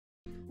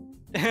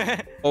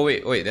Oh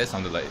wait, that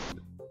sounded like.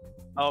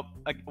 Oh,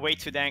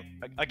 WAYTOODANK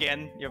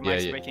again. Your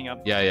mic's breaking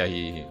up. Yeah.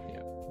 You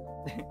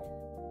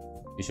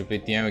should play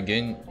TM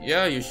again.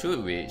 Yeah, you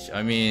should, Witch.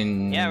 I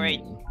mean. Yeah,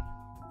 right.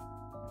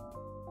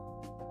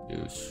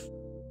 You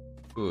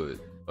should,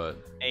 but.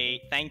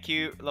 Hey, thank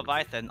you,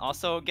 Lvyathan.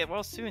 Also, get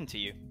well soon to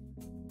you.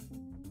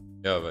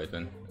 Yeah,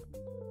 Lvyathan.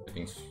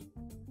 Everything's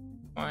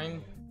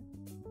fine.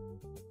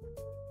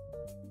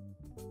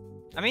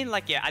 I mean,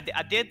 like, yeah,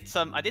 I did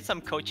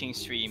some coaching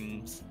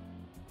streams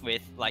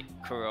with like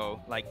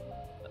Kuro like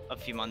a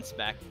few months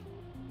back.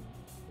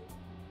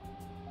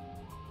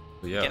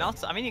 Yeah. You can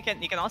also, I mean, you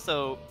can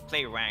also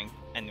play rank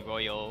and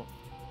royal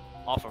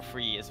all for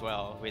free as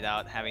well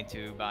without having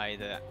to buy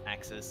the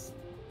access.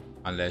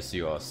 Unless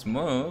you are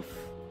Smurf,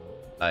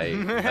 like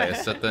a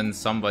certain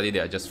somebody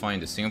that I just found in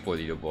the Singapore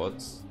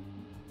leaderboards.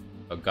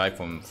 A guy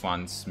from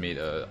France made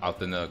an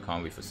alternate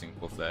account with a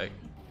Singapore flag.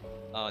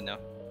 Oh no.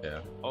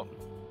 Yeah. Oh.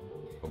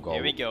 Oh god.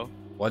 Here we go.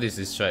 What is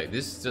this track?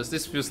 This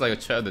feels like a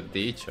track of the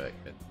day track.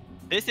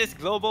 This is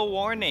global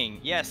warning.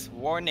 Yes,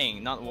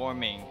 warning, not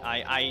warming.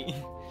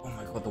 Oh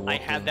my god, the water. I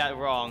had that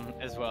wrong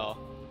as well.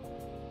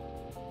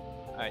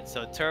 Alright,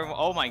 so turn.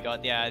 Oh my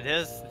god, yeah.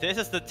 This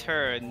is the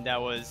turn that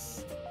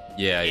was.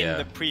 In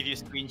the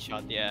previous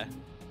screenshot, yeah.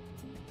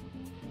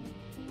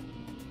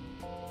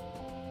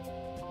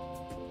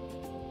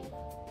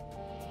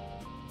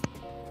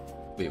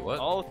 Wait, what?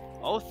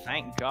 Oh,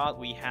 thank God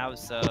we have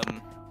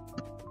some.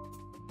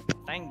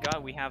 Thank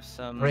God we have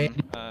some. 2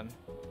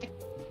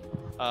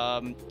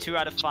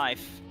 out of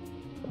 5.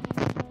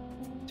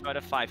 2 out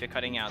of 5. You're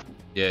cutting out.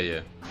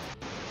 Yeah.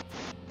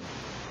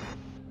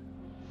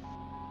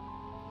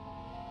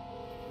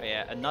 But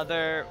yeah,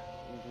 another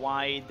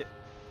wide,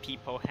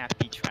 people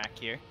happy track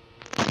here.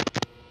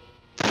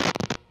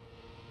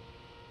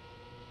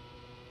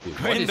 Wait,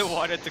 Go in the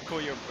water to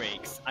cool your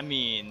brakes. I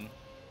mean.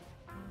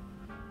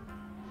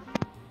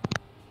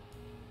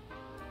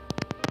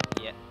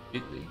 Yeah.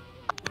 Really?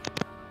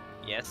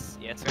 Yes,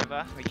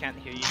 Riva. We can't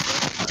hear you,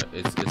 sir.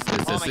 It's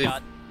oh my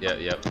god.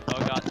 Yeah. Oh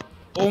god.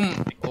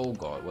 Oh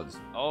god, what is...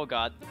 Oh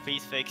god,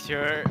 please fix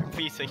your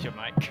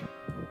mic.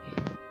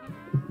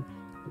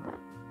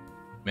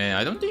 Man,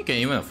 I don't think you can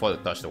even afford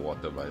to touch the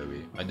water, by the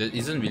way. It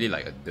isn't really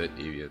like a dirt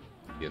area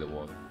near the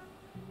water.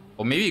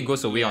 Or maybe it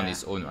goes away on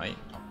its own, right?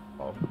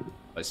 Oh,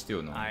 but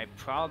still no.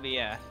 Probably,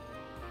 yeah.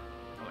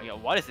 Oh my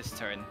god, what is this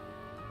turn?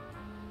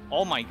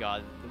 Oh my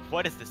god,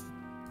 what is this?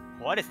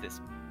 What is this?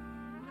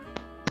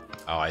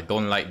 Oh, I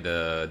don't like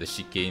the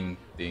chicane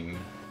thing.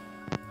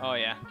 Oh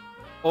yeah.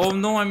 Oh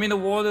no, I'm in the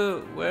water.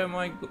 Where am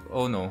I?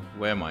 Oh no,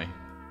 where am I?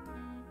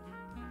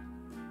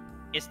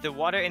 Is the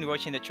water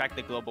encroaching the track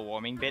the global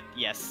warming bit?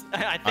 Yes.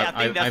 I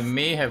think that's. I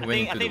may have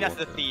went into the water. I think that's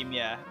the theme.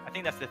 Yeah, I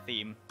think that's the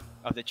theme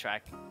of the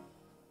track.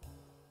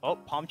 Oh,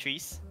 palm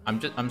trees.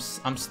 I'm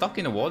stuck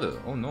in the water.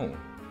 Oh no,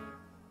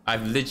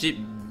 I've legit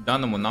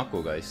done a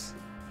Monaco, guys.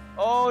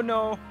 Oh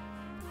no.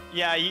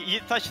 Yeah, you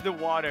touch the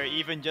water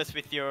even just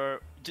with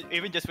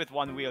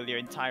one wheel, your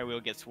entire wheel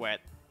gets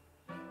wet.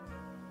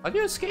 How do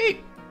you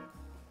escape?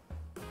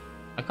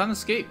 I can't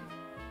escape.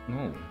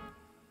 No.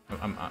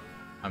 I'm at...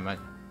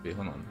 Wait,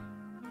 hold on.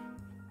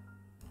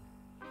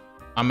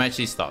 I'm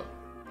actually stuck.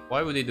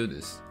 Why would they do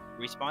this?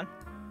 Respawn?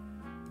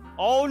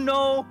 Oh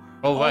no!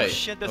 Oh right. Oh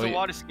shit, there's a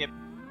water skip.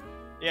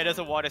 Yeah, there's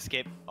a water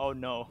skip. Oh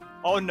no.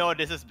 Oh no,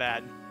 this is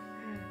bad.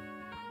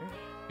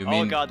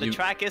 Oh god, the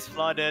track is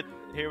flooded.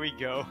 Here we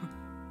go.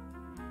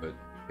 But,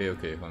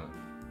 okay, hold on.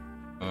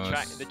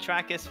 The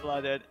track is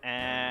flooded,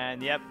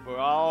 and yep, we're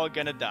all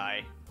gonna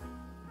die.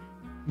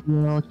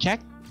 Check.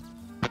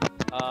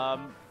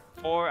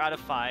 4 out of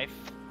 5.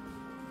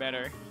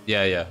 Better.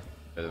 Yeah,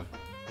 better.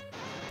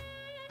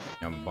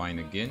 I'm buying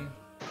again.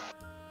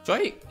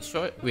 Try.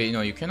 Wait, no,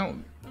 you cannot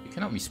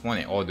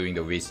respawn at all during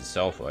the race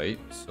itself, right?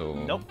 So.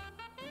 Nope.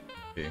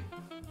 Okay.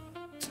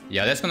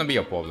 Yeah, that's gonna be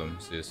a problem.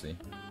 Seriously.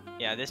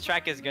 Yeah, this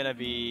track is gonna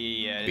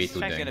be. This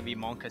track's gonna be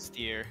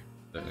Moncasteer.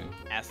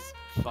 As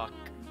fuck.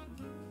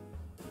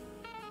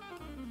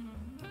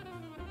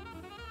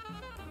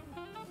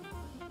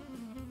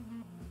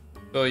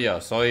 So yeah,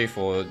 sorry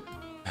for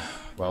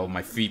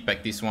my free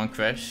practice one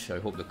crash. I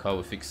hope the car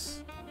will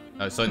fix.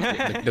 Sorry,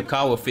 the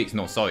car will fix.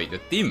 No, sorry, the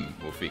team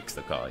will fix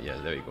the car. Yeah,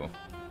 there you go.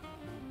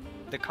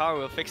 The car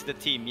will fix the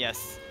team.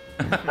 Yes.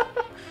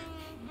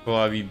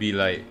 Probably be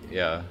like,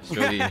 yeah,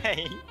 surely.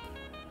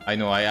 I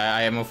know,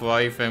 I am a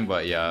Ferrari fan,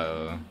 but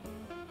yeah.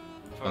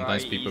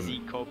 Sometimes people. Easy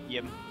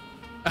copium.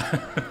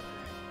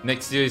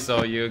 Next year is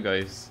our year,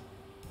 guys.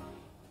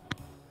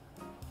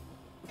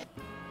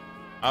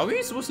 Are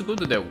we supposed to go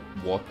to that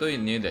water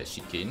near that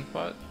chicane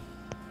part?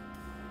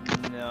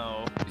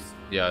 No.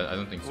 Yeah, I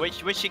don't think so.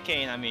 Which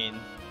chicane? I mean.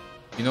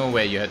 You know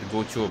where you had to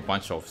go through a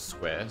bunch of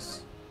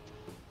squares?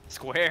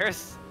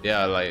 Squares?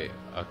 Yeah, like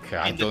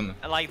I don't.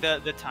 Like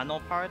the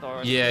tunnel part,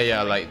 or?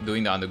 Yeah, like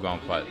doing the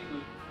underground part,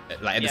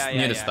 like at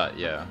near the start.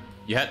 Yeah,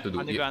 you had to do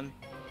underground.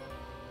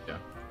 Yeah.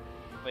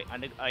 Wait,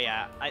 oh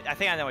yeah, I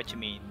think I know what you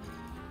mean.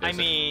 I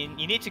mean,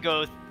 you need to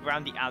go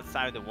around the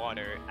outside of the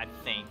water, I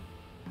think.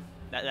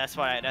 That's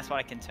what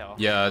I can tell.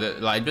 Yeah,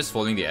 like just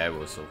following the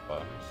arrow so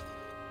far.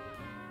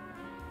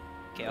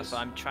 Okay, also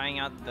I'm trying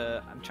out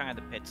the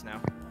pits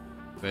now.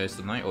 Where's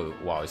the line? Oh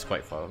wow, it's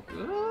quite far.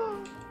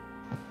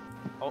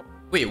 Oh.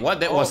 Wait, what?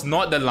 That was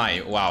not the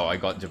line. Wow, I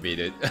got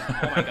debated.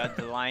 Oh my god,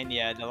 the line,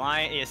 yeah, the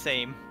line is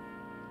same.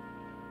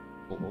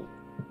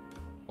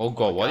 Oh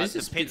god, what is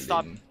this pit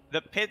stop? lane?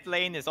 The pit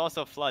lane is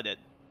also flooded.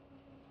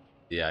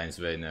 Yeah, it's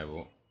very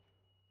narrow.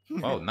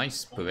 Wow,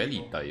 nice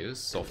Pirelli tires,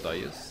 soft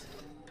tires.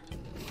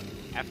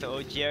 After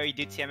OGR, you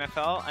do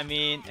TMFL? I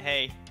mean,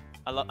 hey,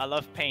 I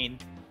love pain.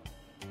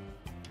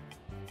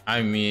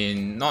 I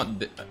mean, not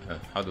the,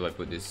 how do I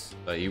put this?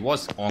 It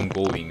was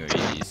ongoing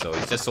already, so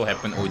it just so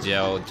happened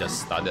OGL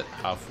just started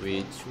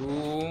halfway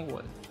through.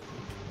 What?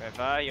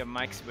 Reva, your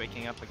mic's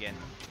waking up again.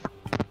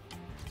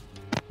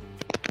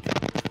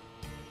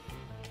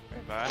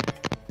 Reva.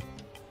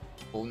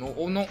 Oh no,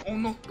 oh no, oh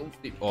no, don't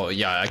flip. Oh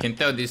yeah, I can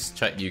tell this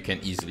track you can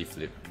easily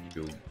flip if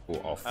you go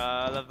off.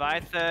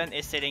 Lvyathan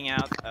is sitting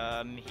out.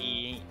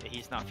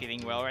 He's not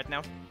feeling well right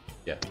now.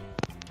 Yeah.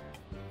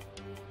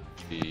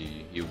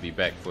 He'll be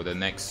back for the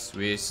next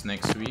race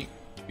next week,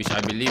 which I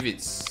believe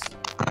it's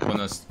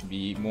gonna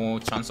be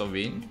more chance of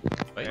win.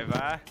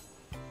 Right?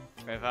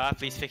 Reva,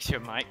 please fix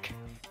your mic.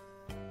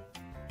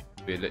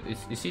 Wait,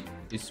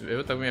 is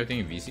Reva talking about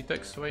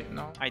VC-Tex right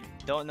now? I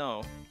don't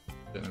know.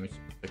 Let me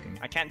check.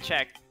 I can't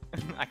check.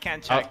 I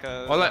can't check.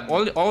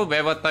 All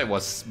Reva type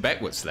was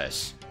backward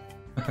slash.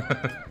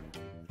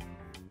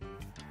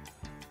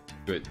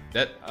 Good.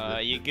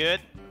 You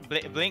good?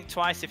 Blink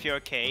twice if you're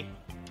okay.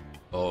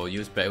 Oh,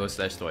 use backward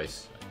slash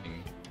twice. I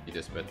think it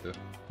is better.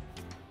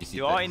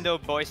 Do all Indo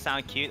boys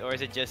sound cute, or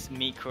is it just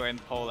me, Kuro,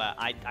 and Pola?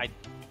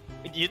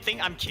 Do you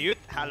think I'm cute?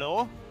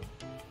 Hello?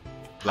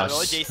 Flush.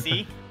 Hello,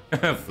 JC?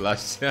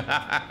 Flush.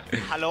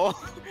 Hello?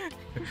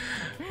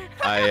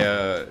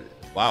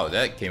 Wow,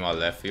 that came out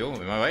left field.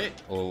 Am I right?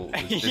 Or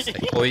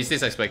is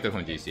this expected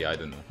from JC? I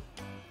don't know.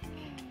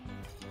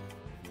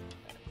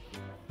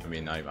 I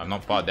mean, I'm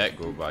not part of that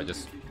group, but I'm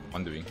just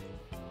wondering.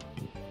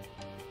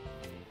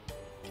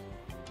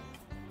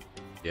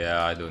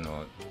 Yeah, I don't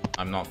know.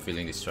 I'm not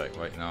feeling this track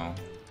right now.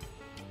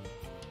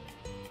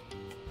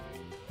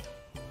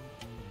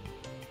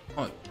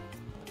 Oh.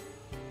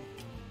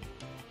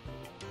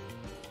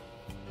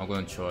 I'm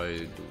gonna try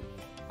to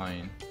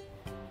find.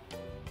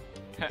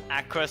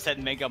 Akra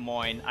said Mega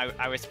Moin.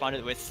 I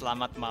responded with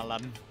Slamat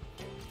Malam.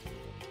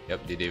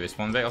 Yep, did they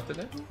respond back after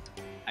that?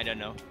 I don't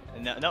know.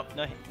 No,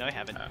 I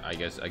haven't. I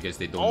guess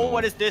they don't know. know.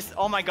 What is this?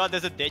 Oh my god,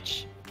 there's a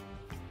ditch.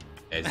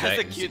 Exactly. That's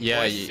a cute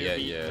yeah.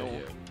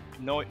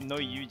 No,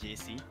 you,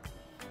 JC.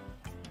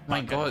 My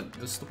god,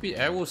 the stupid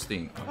arrows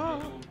thing.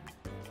 Oh.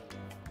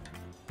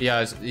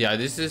 Yeah,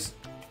 this is...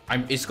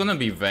 it's gonna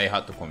be very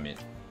hard to commit.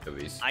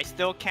 I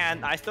still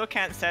can't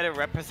set a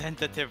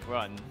representative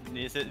run.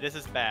 This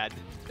is bad.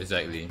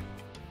 Exactly.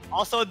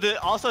 Also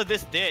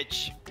this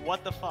ditch.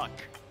 What the fuck?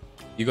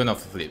 You're gonna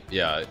flip.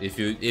 Yeah, if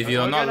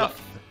you're not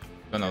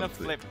gonna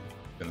flip.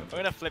 We're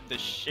gonna flip the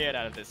shit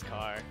out of this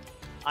car.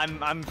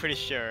 I'm pretty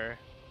sure.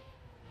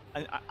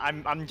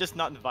 I'm just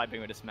not vibing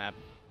with this map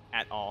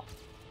at all.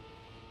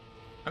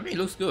 I mean, it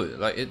looks good.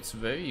 Like, it's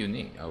very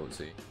unique, I would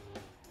say.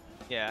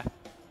 Yeah.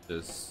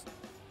 Just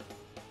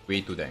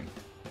WAYTOODANK.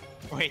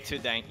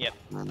 WAYTOODANK, yep.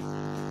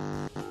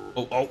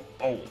 Oh.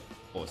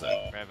 What was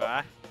that?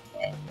 Reva.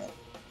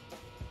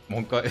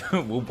 Monka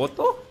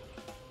Wuboto?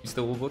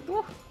 Mr.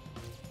 Wuboto?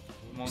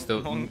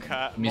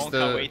 Monka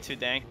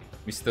WAYTOODANK.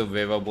 Mr.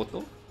 Vera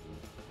Boto?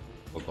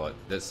 Oh god,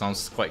 that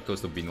sounds quite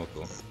close to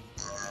Binotto.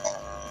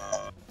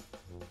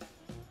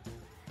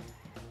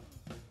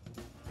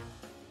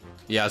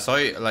 Yeah,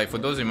 sorry, like, for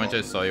those who might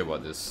just sorry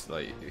about this,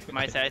 like...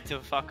 Might decide to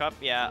fuck up,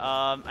 yeah,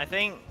 I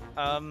think,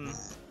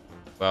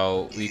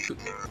 well, we could...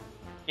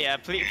 Yeah,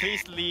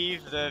 please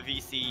leave the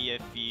VC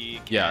if you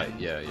can.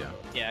 Yeah.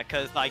 Yeah,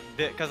 cause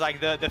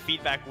the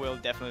feedback will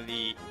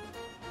definitely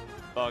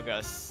bug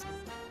us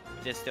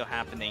if it's still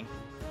happening.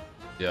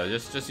 Yeah,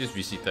 just use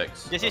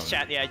VC-Tex. Just use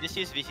chat, yeah, just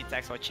use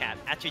VC-Tex or chat.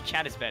 Actually,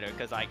 chat is better,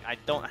 because I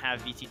don't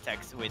have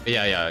VC-Tex with...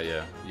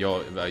 Yeah.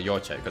 Your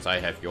chat, because I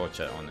have your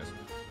chat on it.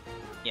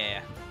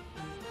 Yeah.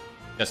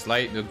 Just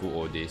like the good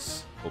old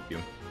days,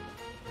 Opium.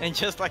 And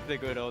just like the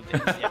good old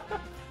days, yeah.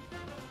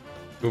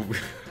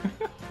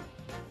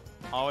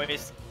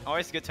 Always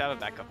good to have a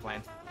backup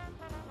plan.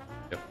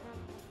 Yep.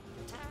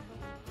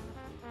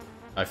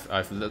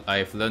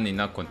 I've learned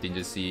enough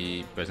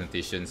contingency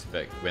presentations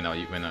back when I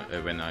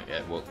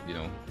at work, you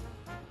know.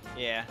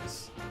 Yeah.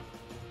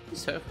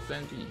 Just have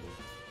plan B.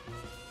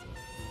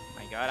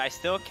 My god, I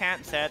still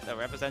can't set a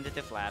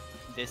representative lap.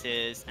 This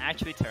is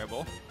actually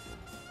terrible.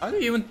 How do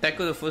you even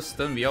tackle the first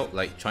turn without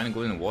like trying to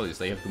go in the wall?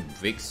 It's like you have to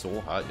brake so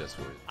hard just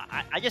for it.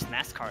 I just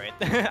NASCAR it.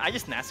 I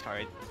just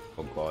NASCAR it.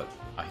 Oh god,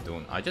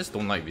 I just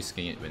don't like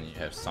risking it when you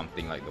have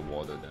something like the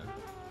water there.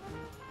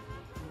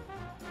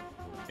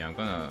 Yeah, I'm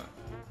gonna...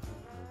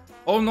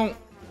 Oh no!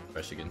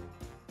 Crash again.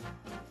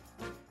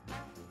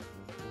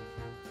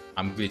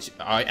 I'm glitch.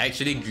 I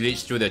actually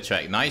glitched through the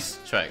track. Nice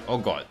track. Oh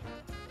god.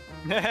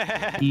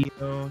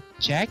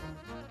 Check.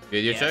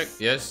 Did you check?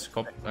 Yes,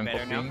 I'm Better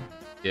copying. now?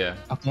 Yeah.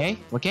 Okay,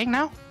 working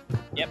now?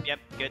 Yep,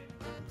 good.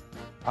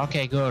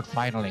 Okay, good,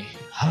 finally.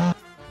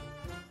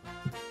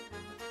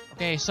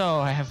 Okay, so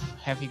I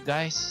have you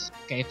guys.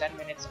 Okay, 10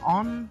 minutes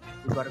on.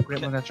 You got a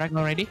grip on the track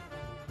already?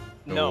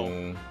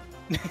 No.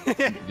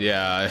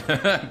 Yeah.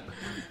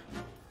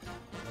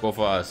 Both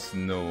of us,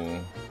 no.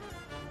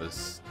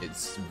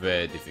 It's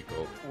very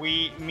difficult.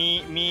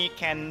 Me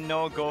can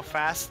no go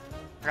fast.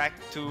 Track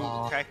to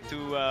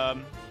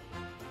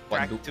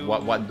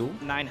What do?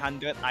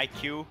 900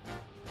 IQ.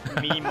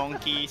 Me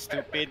monkey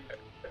stupid.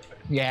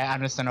 Yeah,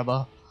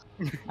 understandable.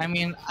 I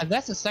mean,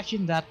 that's a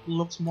section that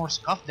looks more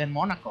scuffed than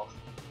Monaco.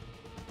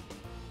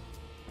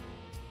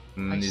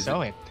 I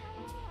saw it.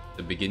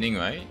 The beginning,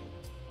 right?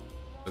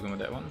 Talking about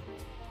that one?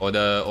 Or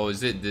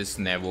is it this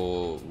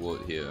narrow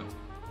road here?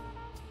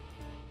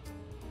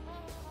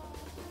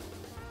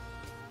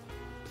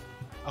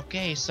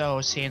 Okay,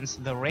 so since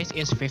the race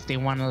is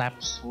 51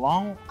 laps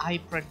long, I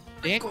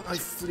predict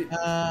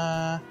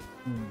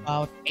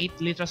about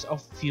 8 liters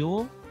of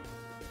fuel.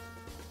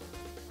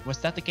 Was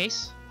that the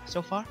case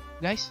so far,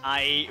 guys?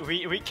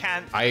 We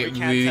cannot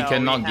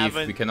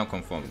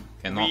confirm.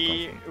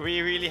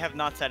 We really have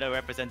not set a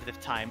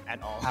representative time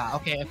at all.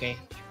 Okay.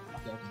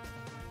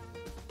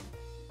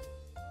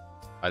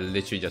 I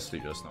literally just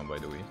sleep just now, by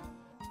the way.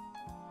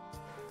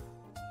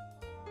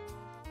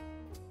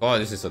 Oh,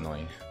 this is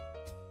annoying.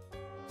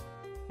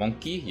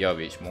 Monkey? Yeah,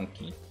 which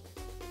monkey?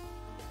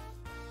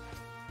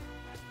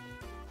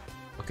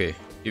 Okay,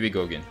 here we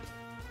go again.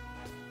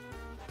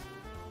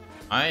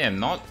 I am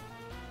not...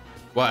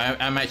 Well,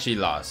 I'm actually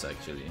last,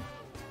 actually.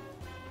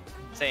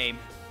 Same.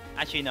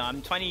 Actually, no,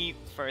 I'm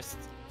 21st.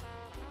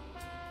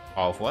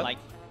 Of what? Like,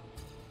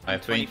 I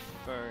have 21st.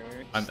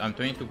 I'm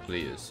 22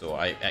 players, so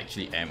I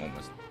actually am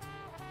almost...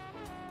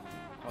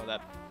 Hold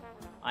up.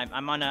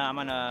 I'm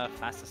on a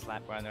fastest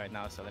lap run right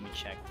now, so let me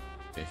check.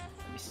 Okay.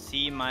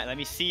 Let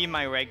me see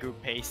my red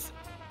group pace.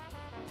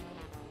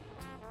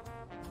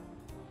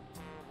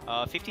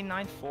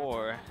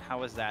 59.4. How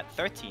was that?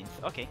 13th.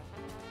 Okay.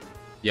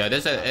 Yeah,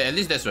 that's at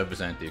least that's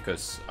representative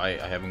because I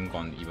haven't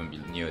gone even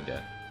near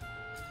that.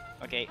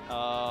 Okay.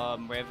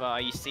 Riva,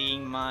 are you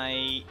seeing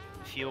my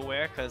fuel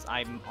wear? Because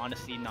I'm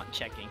honestly not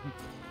checking.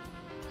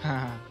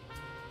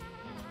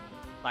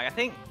 Like I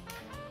think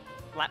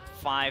lap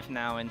 5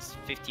 now and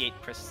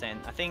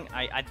 58%. I think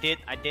I did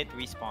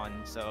respawn,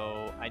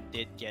 so I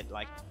did get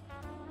like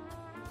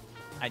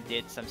I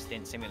did some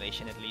stint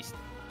simulation at least.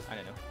 I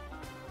don't know.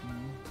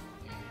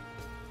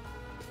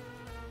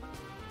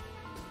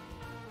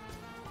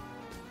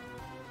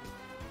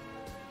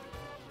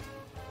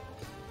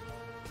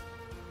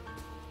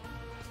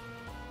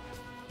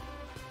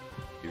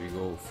 Here we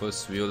go,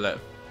 first wheel lap,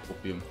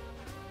 opium.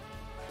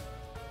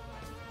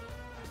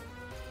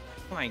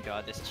 Oh my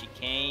god, this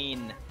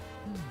chicane.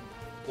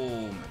 Oh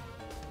man.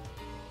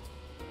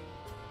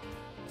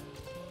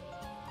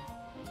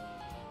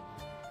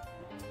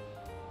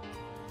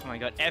 Oh my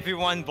god,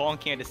 everyone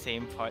bonking at the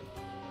same part.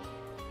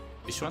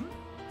 Which one?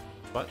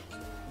 What?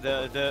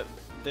 The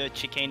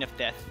chicane of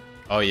death.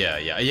 Oh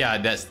yeah.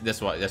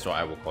 That's what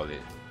I will call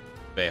it.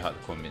 Very hard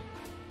to commit.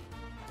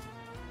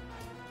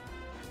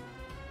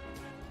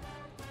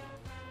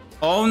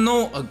 Oh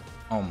no!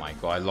 Oh my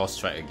god, I lost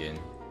track again.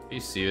 Are you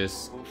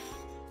serious? Oof.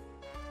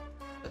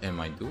 What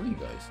am I doing,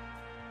 guys?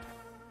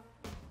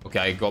 Okay,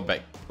 I got back.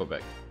 What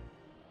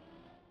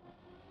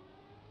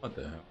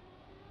the hell?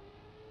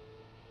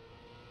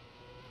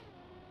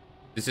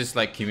 This is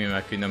like Kimi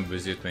Räikkönen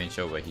Brazil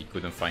 2012 where he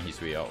couldn't find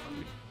his way out.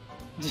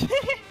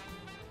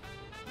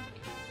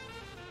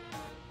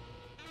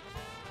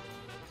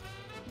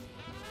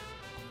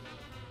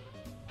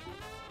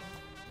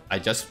 I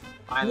just...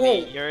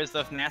 Finally, years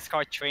of my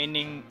NASCAR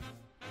training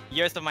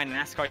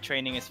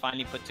is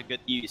finally put to good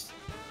use.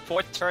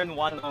 For turn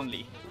 1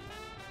 only.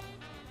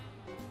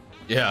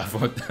 Yeah,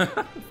 for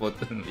turn 1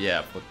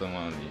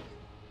 only.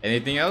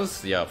 Anything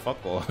else? Yeah,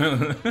 fuck all.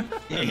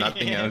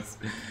 Nothing else.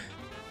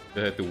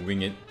 You have to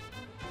wing it.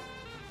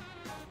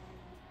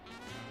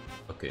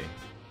 Okay.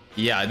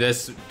 Yeah,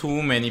 there's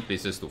too many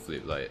places to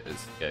flip, like,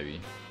 it's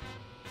scary.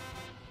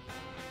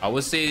 I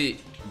would say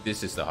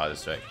this is the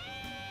hardest track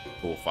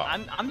so far.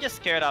 I'm just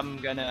scared I'm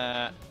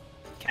gonna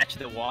catch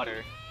the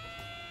water.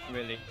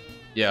 Really.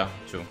 Yeah,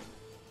 true.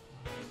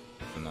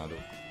 Another.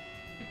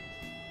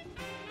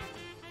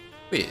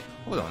 Wait,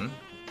 hold on.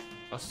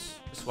 Is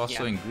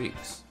Russell in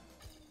Greeks?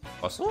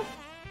 Russell?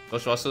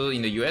 Was Russell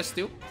in the US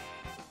still?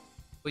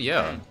 Oh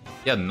yeah.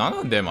 Yeah, none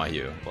of them are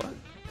here. What?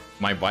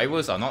 My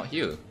Bibles are not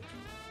here.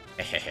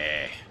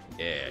 Yeah,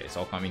 it's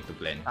all coming to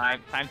plan.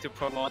 Time to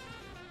promote.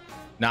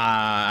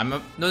 Nah,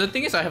 no, the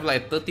thing is I have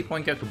like 30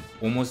 point gap to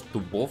almost to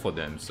both of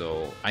them,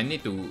 so I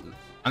need to...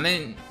 And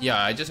then,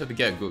 yeah, I just have to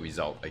get a good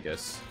result, I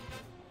guess.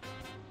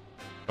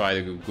 Try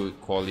to do good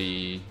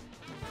quali,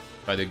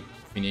 try to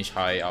finish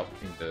high up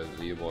in the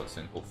leaderboards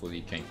and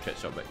hopefully can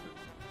catch up back.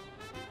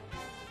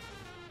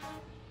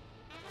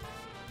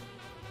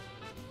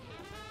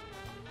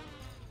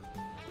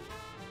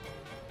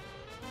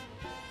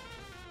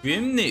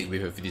 Grimnick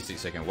with a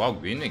 56-second. Wow,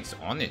 Grimnick's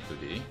on it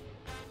today.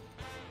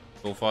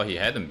 So far he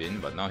hadn't been,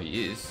 but now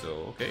he is. So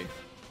okay,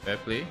 fair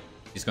play.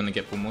 He's gonna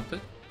get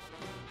promoted.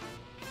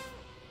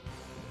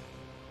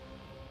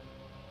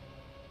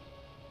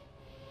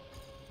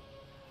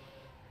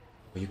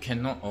 You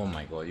cannot. Oh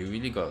my god, you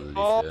really gotta live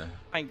there. Oh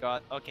my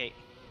god. Okay.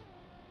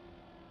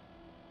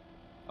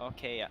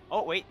 Okay. Yeah.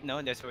 Oh wait,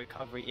 no, there's a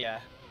recovery. Yeah.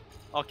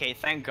 Okay.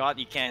 Thank God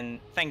you can.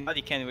 Thank God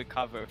you can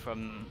recover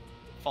from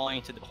falling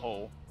into the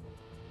hole.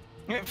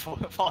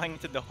 Falling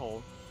into the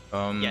hole.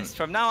 Yes.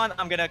 From now on,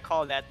 I'm gonna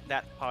call that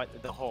part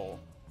the hole.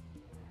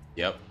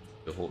 Yep.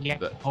 The hole. Yeah,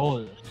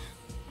 hole.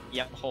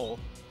 Yep. Hole.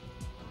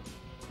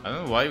 I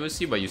don't know why you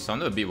see, but you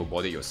sounded a bit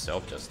robotic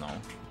yourself just now.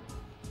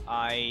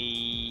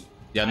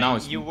 Yeah, now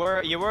it's... You were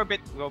a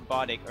bit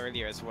robotic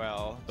earlier as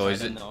well. So I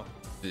don't know.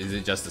 Is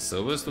it just the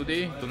servers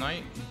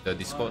tonight? The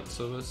Discord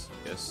servers?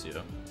 Yes,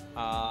 yeah.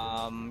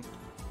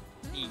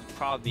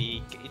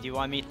 Probably. Do you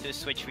want me to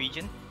switch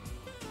region?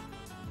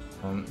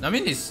 I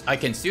mean, I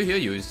can still hear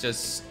you. It's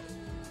just,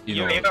 you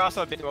know. You're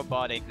also a bit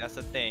robotic. That's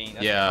the thing.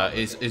 That's yeah,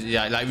 the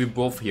yeah, like we're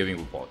both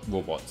hearing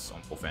robots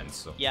on both ends.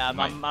 So yeah,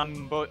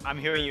 I'm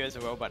hearing you as a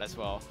robot as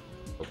well.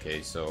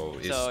 Okay, so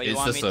it's so you it's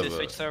want the me server. to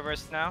switch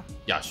servers now?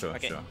 Yeah, sure,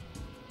 okay. sure.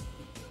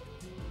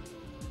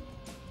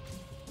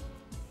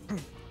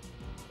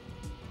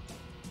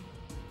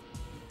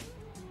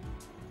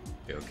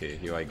 Okay,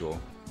 here I go.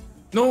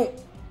 No!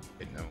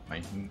 Wait, no,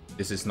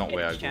 this is not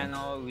where I go.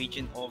 Channel,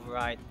 region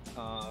override,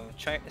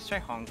 let's try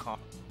Hong Kong.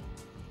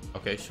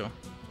 Okay, sure.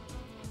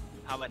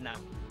 How about now?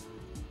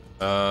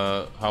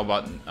 How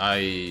about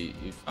you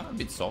sound a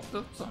bit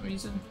softer for some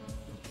reason?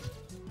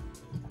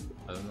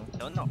 I don't know.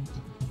 Don't know.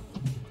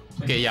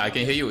 Okay, yeah, I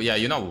can hear you. Yeah,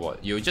 you're not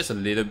what? You're just a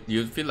little...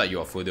 You feel like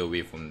you're further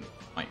away from the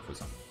mic for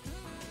some.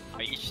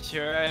 Are you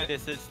sure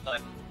this is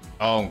like...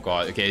 Oh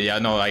god, okay, yeah,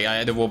 no,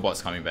 the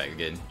robot's coming back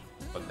again.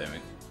 God damn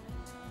it.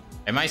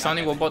 Am I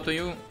sounding robot to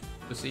you?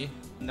 To see?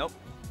 Nope.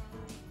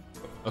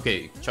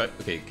 Okay, try.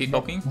 Okay, keep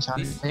talking,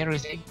 please. There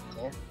is it.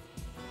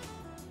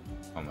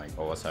 Oh my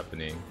god, what's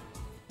happening?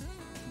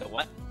 The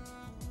what?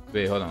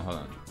 Wait, hold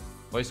on.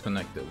 Voice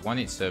connected.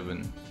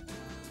 187.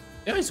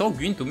 Yeah, it's all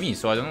green to me,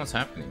 so I don't know what's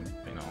happening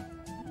right now.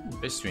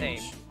 Very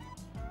strange. Same.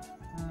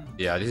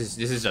 Yeah, this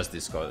is just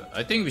Discord.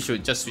 I think we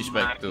should just switch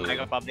back to...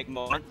 Mega public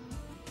mode.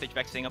 Switch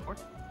back to Singapore.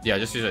 Yeah,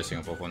 just switch back to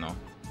Singapore for now.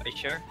 Are you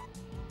sure?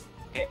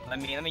 Okay, let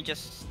me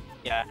just...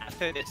 Yeah,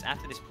 after this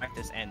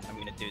practice ends, I'm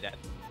gonna do that.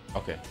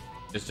 Okay,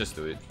 just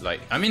do it. Like,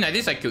 I mean, at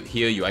least I could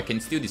hear you. I can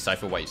still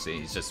decipher what you're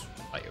saying. It's just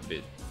like a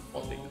bit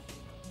robotic.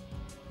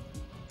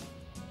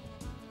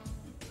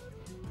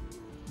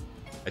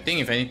 I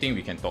think if anything,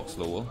 we can talk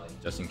slower,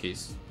 just in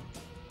case.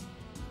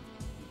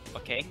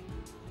 Okay.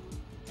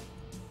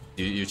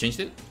 You changed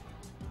it?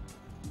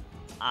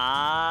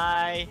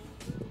 I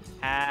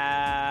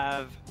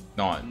have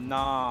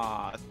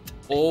not.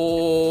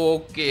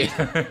 Okay.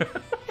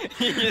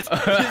 You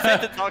said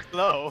to talk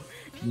slow.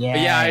 Yeah.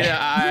 Yeah,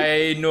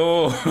 I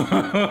know.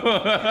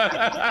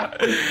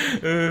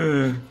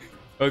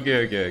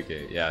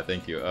 Okay. Yeah,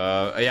 thank you.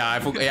 Yeah, I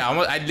forgot. Yeah,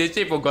 I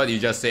literally forgot you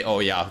just said, oh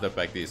yeah, after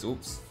practice.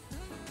 Oops.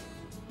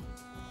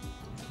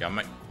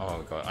 Yeah,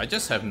 oh god, I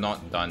just have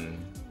not done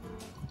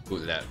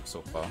good lab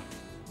so far.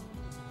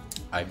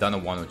 I've done a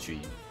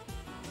 103.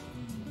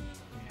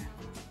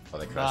 Oh,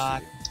 that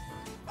crashed.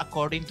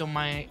 According to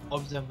my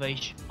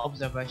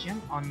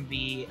observation on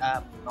the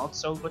not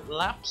so good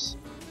laps,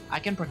 I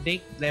can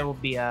predict there will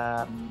be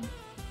 10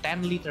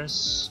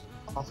 liters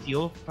of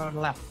fuel per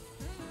lap.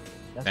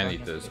 That's 10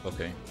 liters,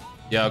 okay.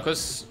 Yeah,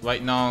 because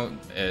right now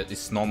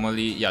it's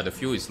normally, yeah, the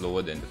fuel is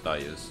lower than the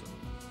tires.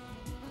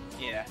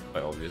 Yeah.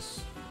 Quite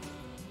obvious.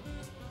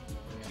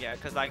 Yeah,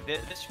 because like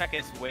this track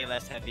is way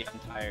less heavy on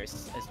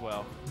tires as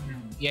well.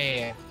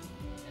 Yeah.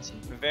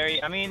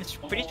 I mean, it's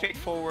pretty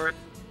straightforward,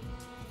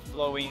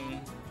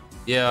 flowing.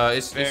 Yeah,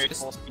 it's very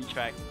full speed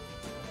track.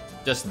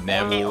 Just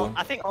narrow.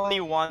 I think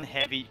only one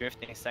heavy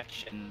drifting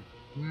section.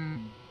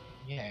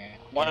 Yeah.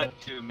 One or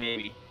two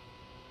maybe.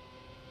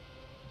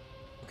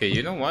 Okay,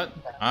 you know what?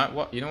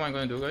 You know what I'm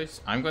gonna do,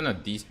 guys? I'm gonna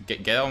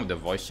get out of the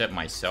voice chat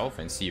myself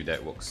and see if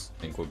that works.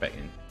 Then go back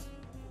in.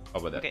 How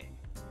about that?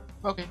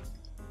 Okay.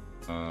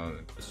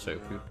 Let's check a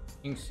few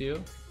things here.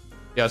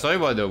 Yeah, sorry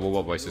about the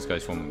robot voices,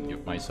 guys,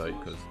 from my side.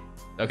 Cause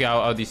okay,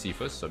 I'll DC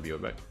first. I'll be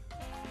right back.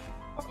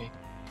 Okay.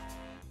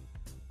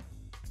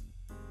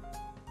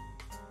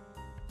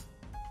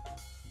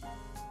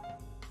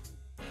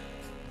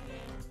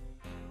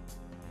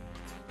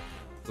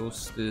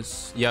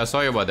 This. Yeah,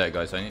 sorry about that,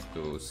 guys. I need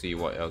to see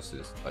what else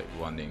is like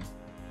running.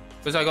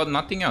 Because I got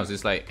nothing else.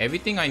 It's like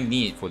everything I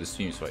need for the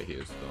stream is right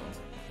here. So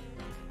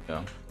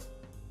yeah.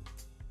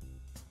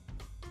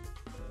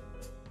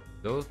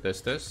 So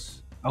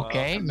test.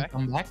 Okay,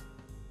 come back.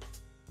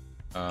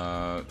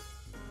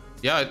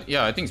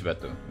 Yeah, I think it's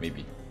better.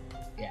 Maybe.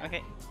 Yeah.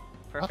 Okay.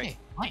 Perfect. Okay,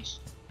 nice.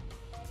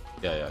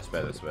 Yeah, it's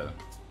better.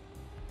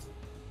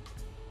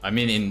 I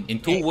mean, in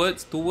two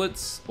words,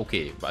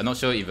 okay, but I'm not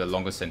sure if a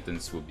longer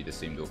sentence will be the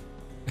same though.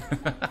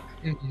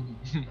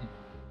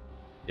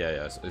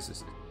 Yeah, so this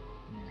is it.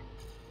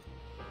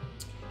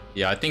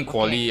 Yeah, I think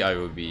quali I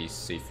will be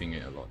saving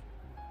it a lot.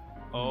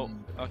 Oh,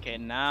 okay.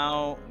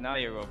 Now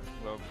you're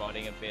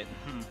roboting a bit.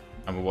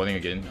 I'm roboting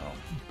again. Oh.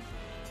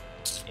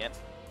 Yep.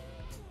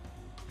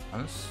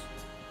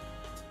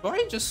 Or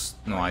I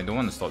just no, I don't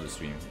want to stop the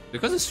stream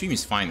because the stream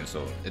is fine.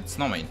 So it's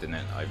not my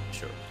internet. I'm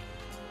sure.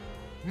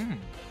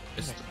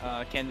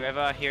 Can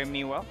Reva hear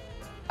me well?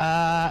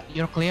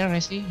 You're clear,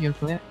 Resi. You're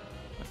clear.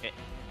 Okay.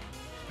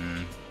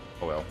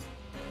 Oh well.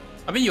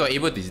 I mean, you are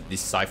able to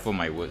decipher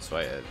my words,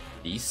 right? At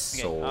least.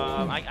 Okay. So.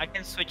 I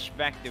can switch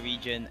back the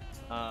region.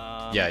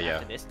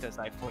 After this, because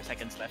I have 4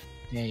 seconds left.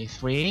 Okay,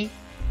 3,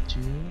 2,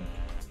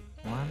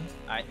 1.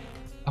 Alright.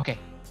 Okay.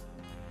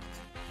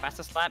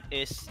 Fastest lap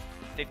is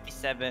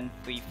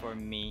 57.3 for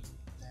me.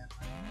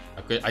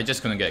 Okay, I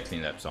just couldn't get a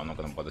clean lap, so I'm not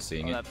gonna bother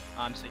saying it.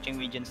 I'm switching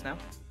regions now.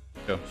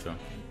 Sure.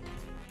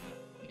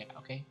 Yeah.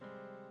 Okay.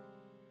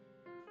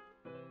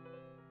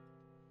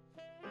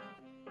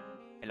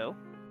 Hello.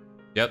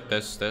 Yep.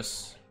 Testing.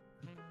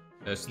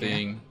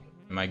 Yeah.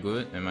 Am I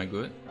good?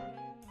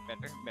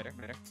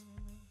 Better.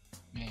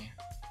 Yeah.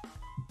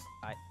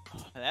 Alright.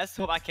 Let's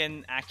hope I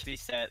can actually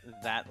set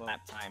that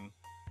lap time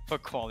for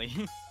quali.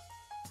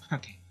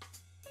 Okay.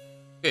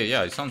 Okay,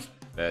 yeah, it sounds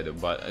better,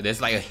 but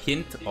there's like a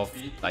hint of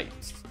like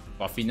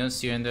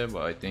puffiness here and there,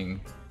 but I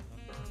think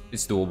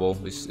it's doable.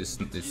 It's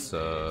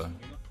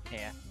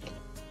Yeah.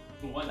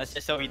 Let's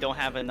just so we don't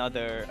have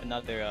another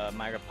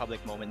My Republic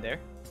moment there.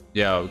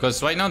 yeah,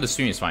 because right now the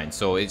stream is fine,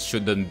 so it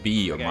shouldn't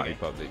be a My Okay.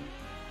 Republic.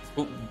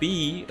 Could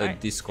be a Alright,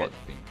 Discord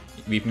thing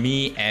with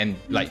me and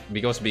like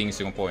because being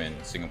Singapore and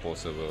Singapore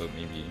server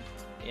maybe.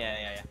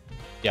 Yeah.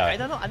 Yeah. I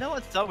don't know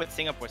what's up with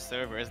Singapore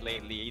servers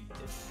lately.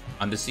 This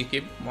Undersea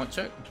cable mod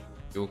check.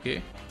 You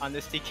okay? on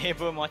the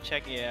cable mod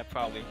check, yeah,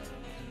 probably.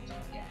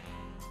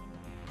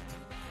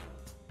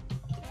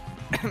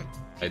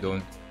 I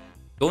don't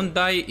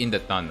die in the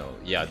tunnel.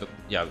 Yeah,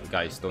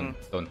 guys, don't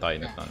die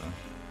in the tunnel.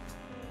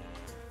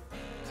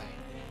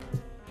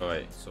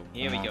 Alright, so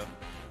Here we go.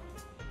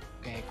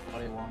 Okay,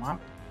 quality warm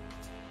up.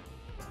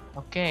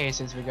 Okay,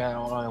 since we got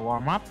all the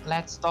warm up,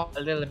 let's talk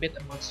a little bit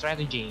about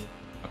strategy.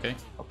 Okay.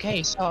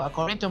 Okay, so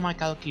according to my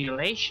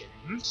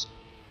calculations,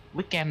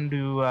 we can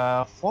do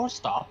 4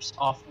 stops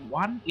of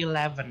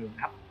 1:11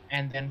 lap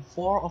and then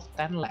 4 of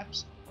 10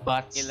 laps.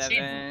 But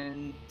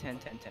 11, 10.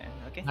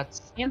 Okay. But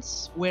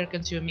since we're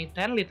consuming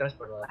 10 liters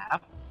per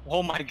lap,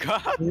 Oh my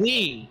god.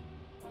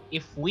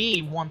 if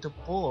we want to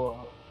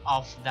pull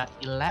off that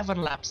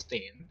 11 lap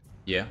stint,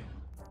 Yeah.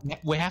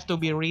 we have to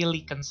be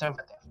really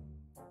conservative.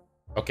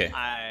 Okay.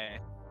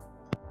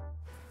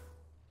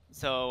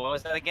 So what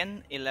was that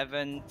again?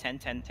 11, 10.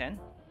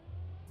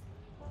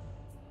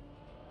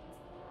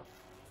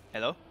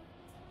 Hello?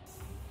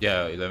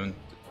 Yeah, 11.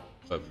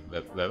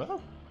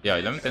 Yeah,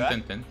 11,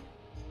 10, 10.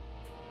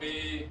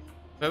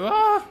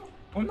 Oh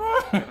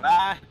no!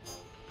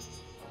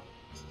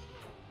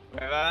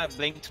 Reva,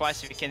 blink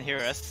twice if you can hear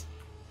us.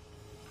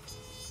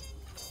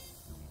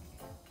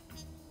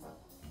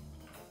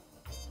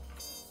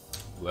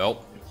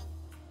 Well,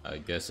 I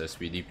guess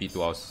SPDP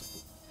to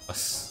us.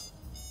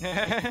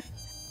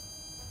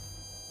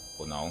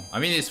 For now. I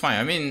mean, it's fine.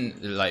 I mean,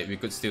 like, we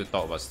could still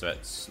talk about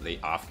strats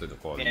late after the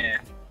quality. Yeah.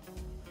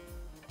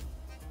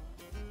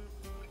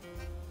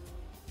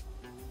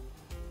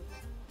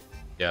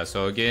 Yeah,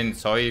 so again,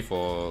 sorry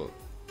for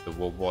the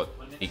robot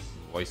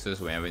voices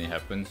whenever it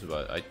happens,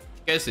 but I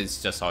guess it's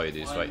just how it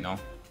is right now.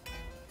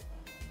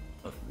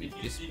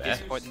 It's bad.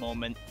 Discord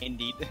moment,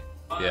 indeed.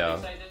 Yeah,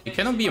 it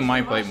cannot be a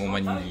My Play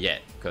moment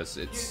yet, because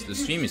the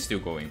stream is still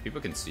going. People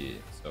can see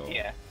it, so...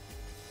 Yeah.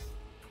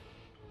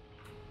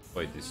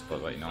 Play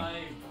Discord right now.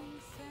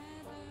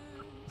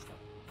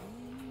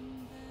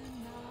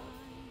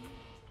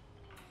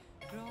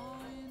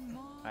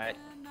 Alright.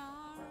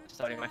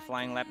 Starting my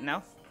flying lap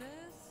now.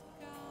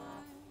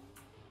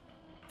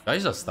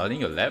 Guys are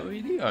starting a lap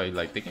already? I'm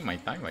like taking my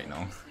time right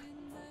now.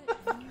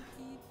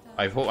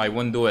 I hope I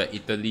won't do at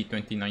Italy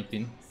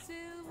 2019.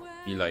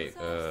 Be like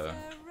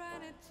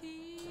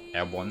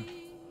airborne.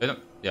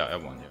 Yeah,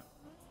 airborne, yeah.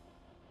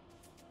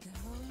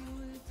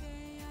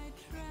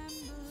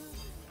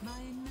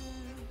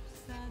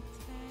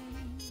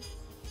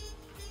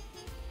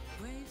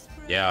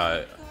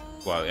 Yeah,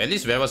 well, at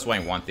least Veva's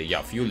 1.1.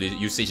 Yeah, fuel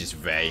usage is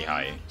very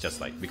high, just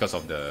like because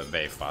of the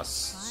very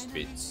fast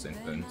speeds and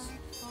turns.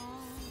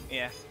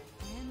 Yeah.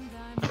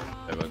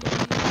 There we go.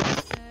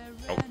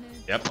 Oh,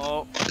 yep.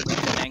 Oh,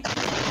 thank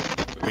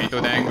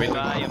WAYTOODANK.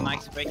 your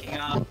mic's breaking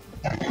up.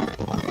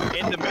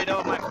 In the middle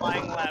of my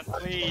flying lap,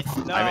 please.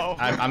 No.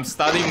 I'm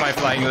starting my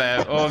flying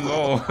lap. Oh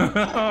no.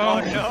 Oh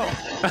no.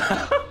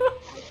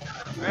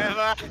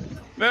 Reva,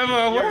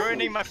 Veva, you're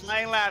ruining my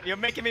flying lap. You're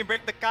making me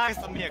break the cars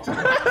from here.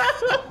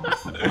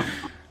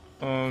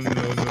 Oh no.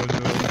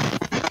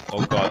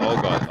 Oh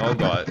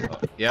god.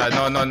 Yeah,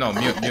 no.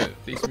 Mute.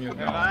 Please mute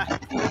now.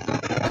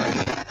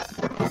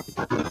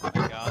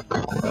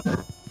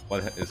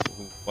 What has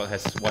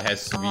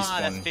respawned?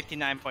 That's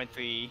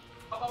 59.3.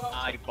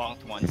 I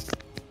bonked once.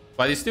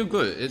 But it's still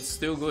good.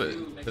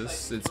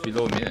 Because it's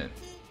below a minute.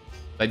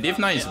 Like Div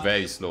 9 is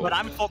very slow. But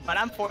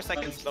I'm 4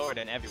 seconds slower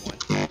than everyone.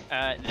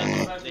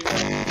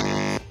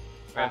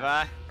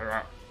 River.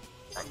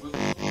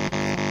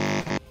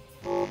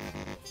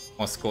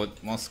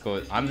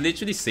 Moscow. I'm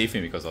literally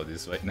saving because of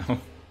this right now.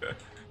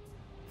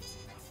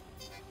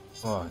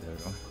 Oh, there we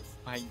go.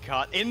 My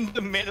god, in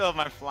the middle of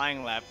my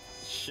flying lap.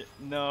 Shit,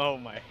 no,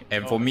 my.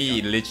 And oh for my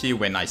me, God. literally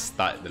when I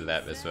start the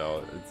lap as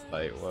well, it's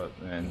like, what,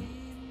 man?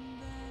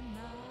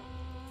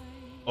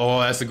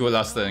 Oh, that's a good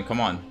last turn. Come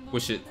on,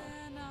 push it.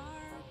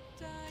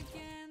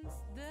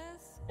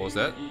 What was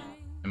that?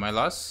 Am I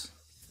last?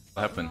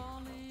 What happened?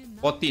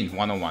 14,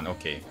 101.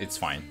 Okay, it's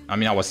fine. I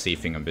mean, I was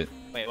saving a bit.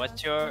 Wait,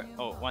 what's your?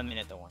 Oh, 1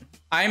 minute to one.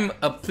 I'm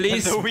a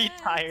place. The wheat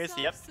tires.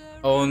 Yep.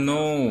 Oh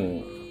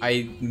no,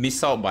 I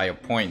miss out by a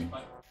point.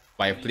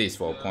 By a place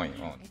for a point.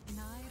 Oh.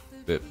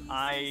 But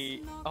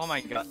Oh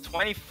my god,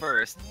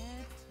 21st.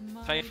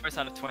 21st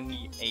out of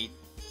 28.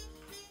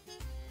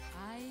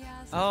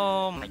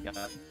 Oh my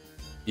god.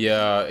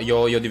 yeah,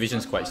 your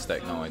division's quite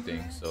stacked now, I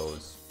think. So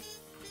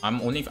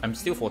I'm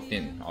still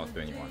 14 out of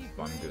 21,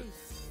 so I'm good.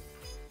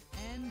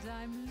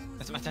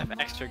 I must have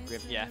extra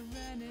grip, yeah.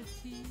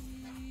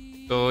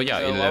 So yeah,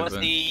 So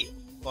 11.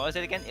 what was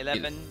it again?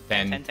 11,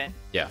 10. 10, 10?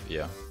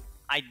 Yeah.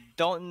 I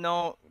don't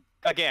know.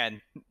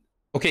 Again.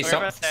 Okay,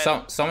 Whoever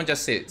said- someone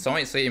just said,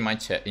 someone said in my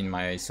chat, in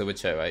my server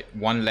chat, right?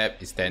 1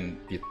 lap is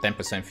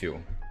 10%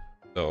 fuel.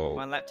 So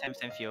 1 lap,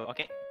 10% fuel.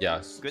 Okay.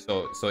 yeah, Good.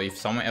 so if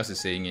someone else is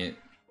saying it,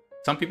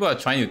 some people are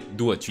trying to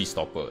do a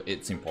 3-stopper.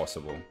 It's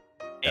impossible.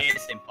 It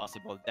is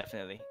impossible,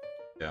 definitely.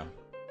 Yeah.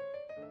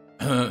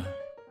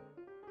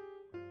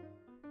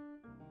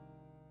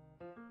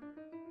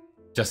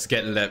 Just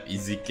get lap,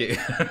 easy kick.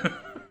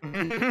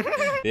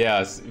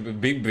 Yeah,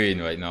 big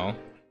brain right now.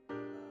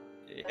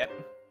 Yep.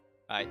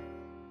 Alright.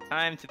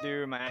 Time to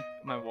do my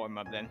warm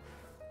up then.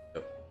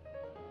 Yep.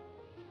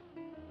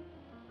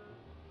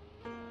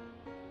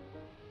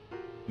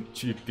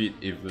 3-pit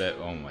if lap,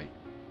 oh my.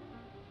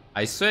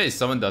 I swear if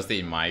someone does it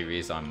in my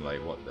race, I'm like,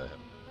 what the hell?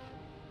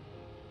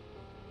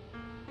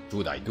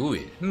 Should I do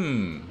it?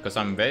 Because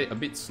I'm a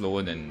bit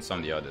slower than some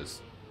of the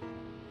others.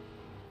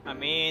 I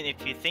mean,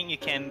 if you think you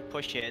can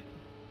push it,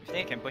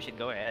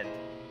 go ahead.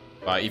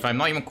 But if I'm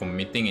not even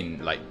committing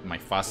in like my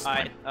fast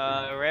Alright,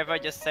 time, Reva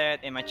just said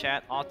in my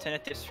chat,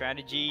 alternative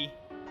strategy,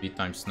 3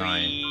 times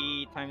 9.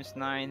 3 times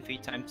 9, 3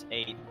 times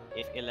 8,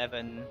 if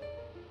 11,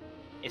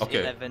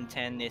 Okay. 11,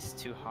 10 is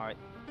too hard.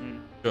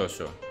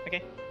 Sure.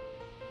 Okay,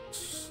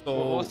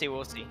 So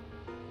we'll see.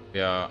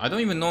 yeah, I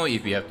don't even know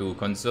if we have to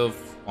conserve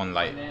on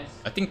like,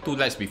 I think 2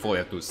 laps before we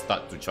have to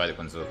start to try to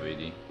conserve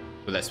already.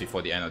 2 laps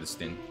before the end of the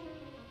stint.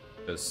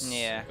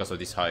 Because of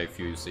this high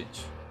fuel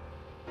usage.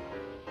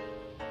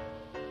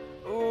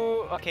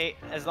 Ooh, okay,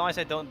 as long as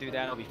I don't do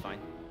that, I'll be fine.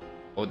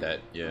 Oh, that,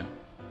 yeah.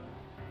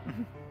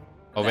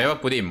 Oh, Vera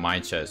put it in my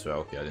chat as well.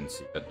 Okay, I didn't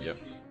see that. Yep.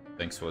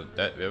 Thanks for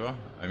that, Vera.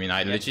 I mean,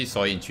 I literally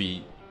saw it in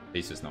 3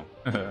 places now.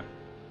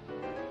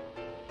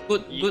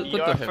 Good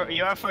to have.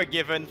 You are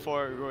forgiven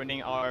for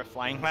ruining our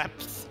flying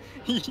laps.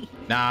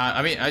 Nah,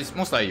 I mean, it's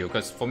most like you,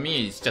 because for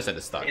me, it's just at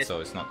the start,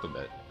 so it's not too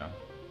bad.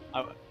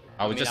 Yeah.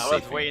 I was just I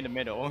was saving. way in the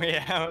middle.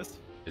 Yeah, I was.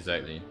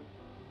 Exactly.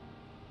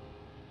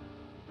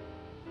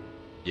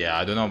 Yeah,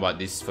 I don't know about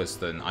this first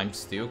turn. I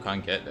still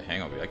can't get the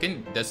hang of it. I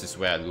think this is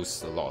where I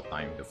lose a lot of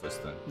time the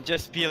first turn.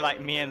 Just be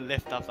like me and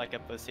lift off like a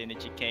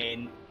percentage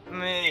cane.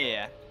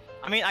 Yeah.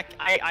 I mean,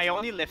 I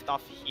only lift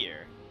off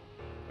here,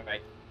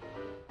 right?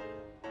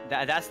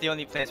 That's the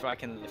only place where I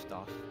can lift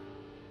off.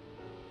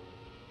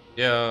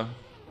 Yeah,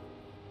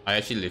 I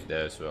actually live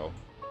there as well.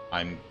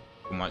 I'm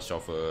too much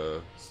of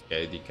a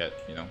scaredy cat,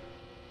 you know.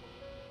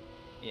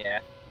 Yeah.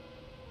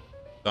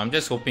 So I'm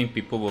just hoping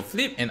people will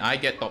flip and I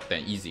get top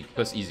 10 easy,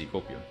 because easy,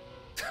 Kopio.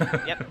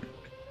 Yep.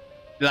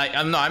 Like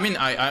I'm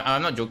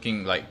not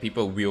joking. Like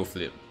people will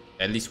flip.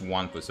 At least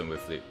one person will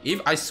flip.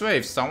 I swear,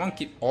 if someone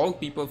all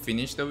people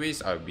finish the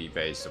race, I'll be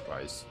very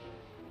surprised.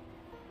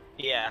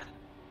 Yeah.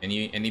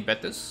 Any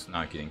betters? No,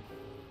 I'm kidding.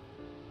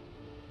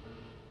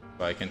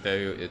 But I can tell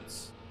you,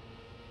 it's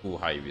too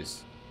high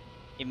risk.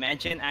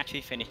 Imagine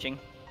actually finishing.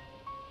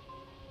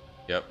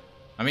 Yep.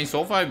 I mean,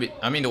 so far, the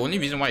only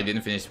reason why I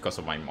didn't finish is because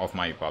of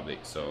my Republic.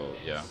 So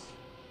yeah.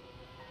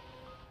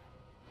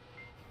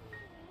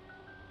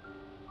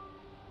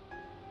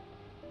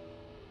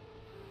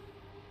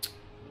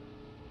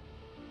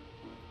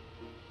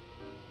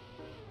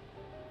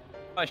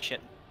 Oh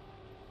shit.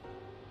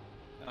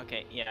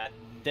 Okay, yeah,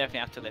 definitely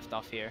have to lift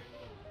off here.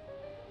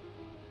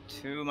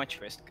 Too much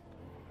risk.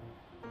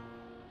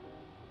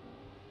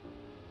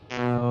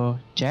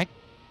 Jack?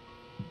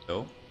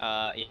 So?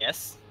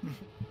 Yes.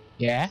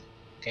 Yeah.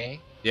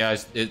 Okay. Yeah,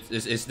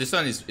 it's this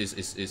one is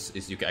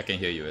I can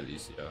hear you at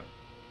least. Yeah.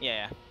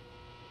 Yeah.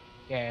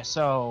 Yeah.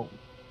 So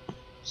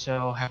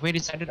have we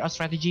decided our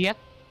strategy yet?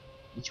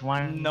 Which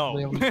one? No.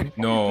 Will we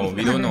No,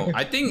 we don't know.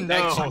 I think No.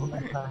 actually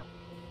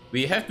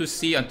we have to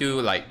see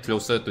until like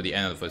closer to the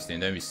end of the first thing,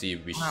 then we see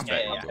which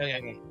strat yeah.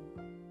 we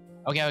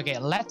go. Okay.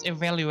 Let's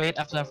evaluate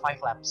after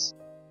 5 laps.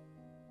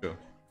 Sure.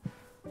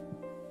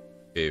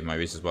 Okay, my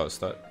race is about to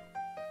start.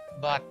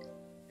 But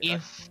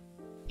if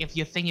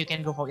you think you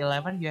can go for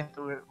 11, you have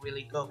to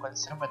really go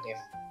conservative.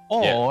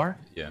 or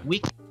Yeah.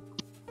 we.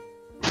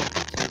 Well,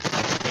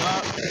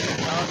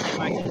 they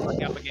might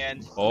fuck up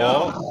again.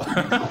 Oh.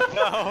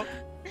 No.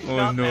 Oh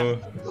Not no.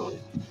 them.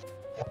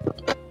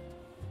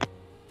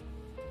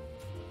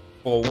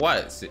 For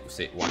what?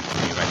 Say one to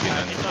me right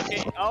here. It's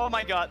okay. Oh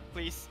my god,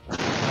 please. Okay.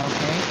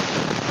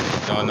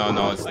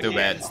 No, it's still Okay.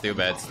 bad, still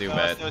bad. Still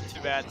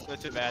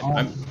too bad.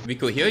 Oh. We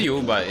could hear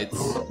you, but it's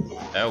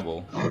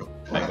terrible.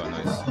 I got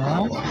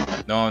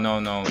noise. No. No.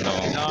 No.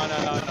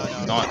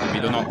 We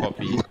do not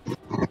copy.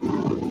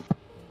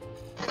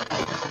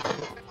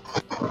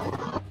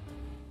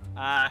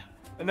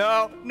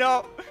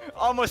 No.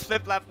 Almost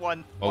flip lap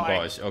 1. Oh Why?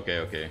 gosh.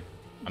 Okay.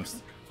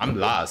 I'm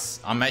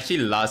last. I'm actually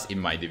last in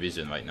my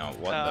division right now.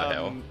 What the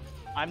hell?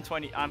 I'm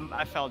 20.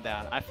 I fell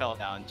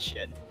down.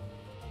 Shit.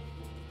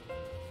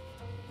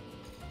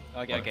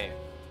 Okay.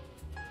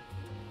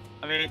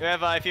 I mean,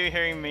 whoever, if you're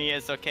hearing me,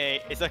 it's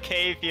okay. It's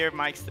okay if your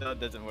mic still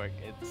doesn't work.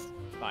 It's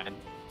fine.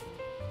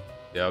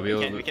 Yeah,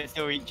 We can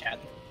still read chat.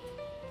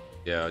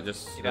 Yeah,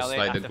 just Evaluate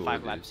slide the after goal.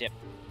 5 laps. Yep.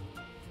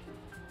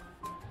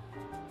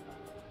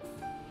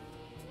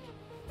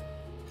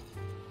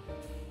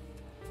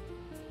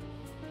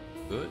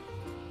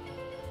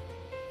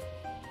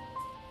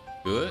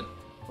 Good.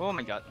 Oh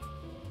my god.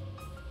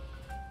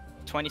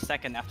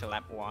 22nd after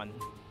lap 1.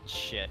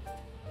 Shit.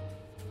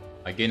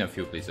 I gained a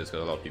few places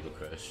because a lot of people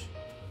crash.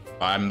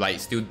 But I'm like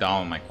still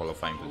down my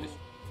qualifying position.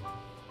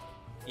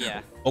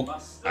 Yeah. Oh,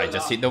 I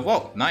just hit the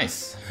wall.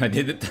 Nice. I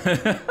did it.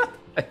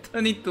 I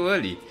turned it too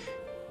early.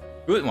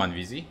 Good one,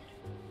 VZ.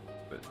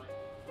 Good.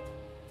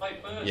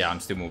 Yeah, I'm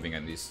still moving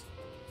at least.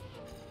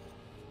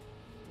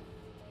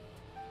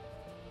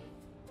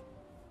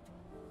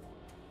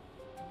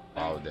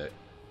 Wow, that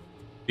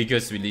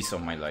biggest release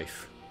of my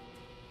life.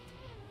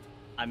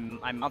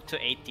 I'm up to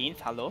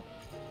 18th. Hello.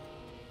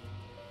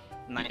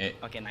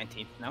 Okay,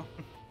 19th now.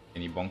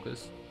 Any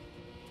bonkers?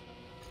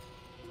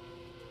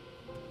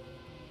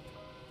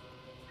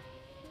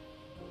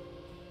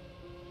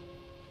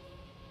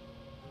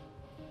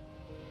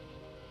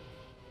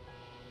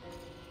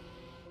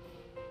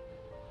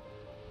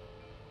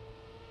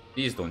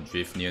 Please don't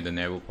drift near the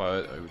narrow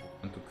part. I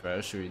want to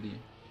crash already.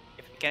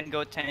 If we can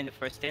go 10 in the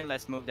first lane,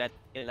 let's move that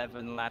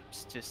 11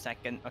 laps to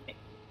second. Okay.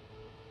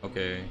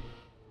 Okay.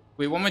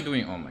 Wait, what am I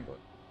doing? Oh my god.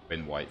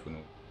 Went wide, who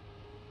knows?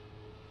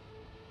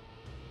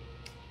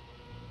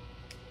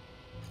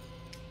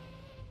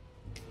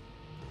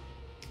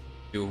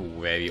 Still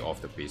very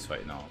off the pace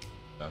right now.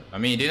 I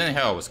mean, it didn't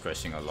help I was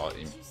crashing a lot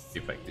in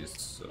practice,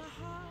 so.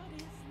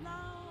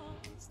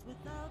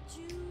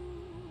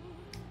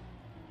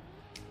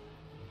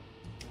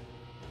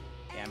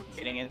 Yeah, I'm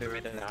getting into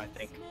rhythm now, I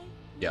think.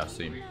 Yeah,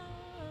 same.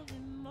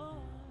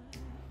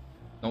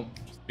 No,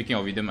 speaking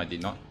of rhythm, I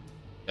did not.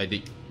 I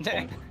did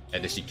bonk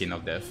at the chicane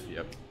of death,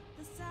 yep.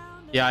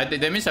 Yeah,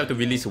 that means I have to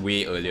release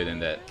way earlier than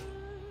that.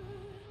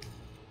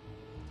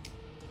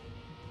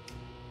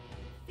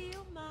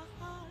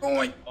 Oh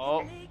my!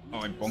 Oh,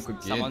 I bonk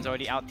again. someone's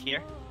already out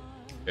here.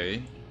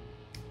 Okay.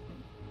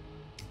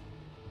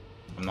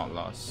 I'm not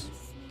lost.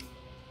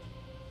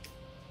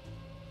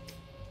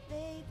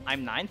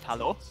 I'm 9th.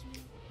 Hello.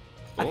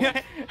 Oh.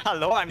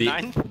 Hello, I'm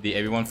 9th. Did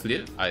everyone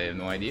flip? I have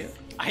no idea.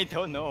 I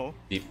don't know.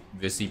 Did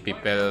Resi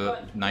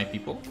prepare 9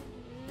 people?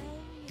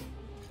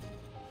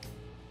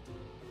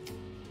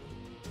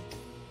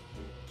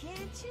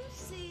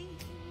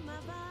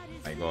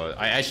 My god,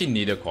 I actually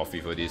need a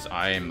coffee for this.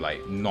 I am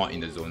like not in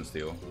the zone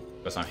still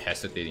because I'm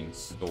hesitating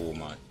so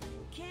much.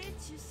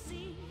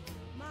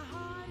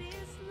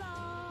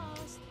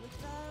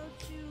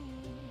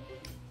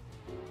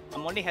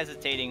 I'm only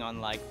hesitating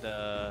on like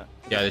the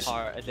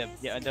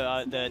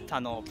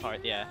tunnel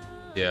part. Yeah.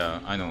 Yeah,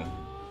 I know.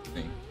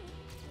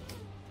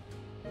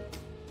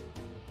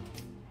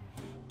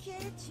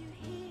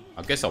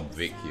 I guess I'll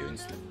break here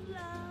instead.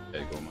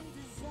 There you go, man.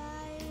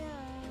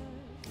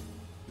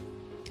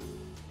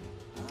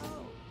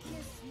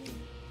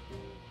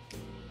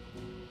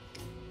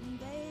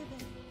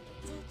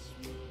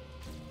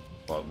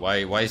 God,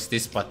 why is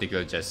this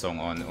particular jazz song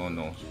on? Oh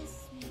no.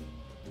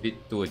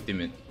 Bit too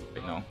intimate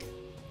right now.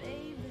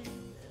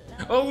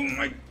 Oh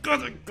my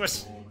god,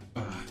 gosh.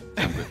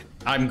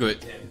 I'm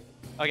good.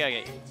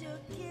 Okay.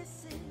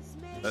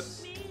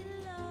 That's...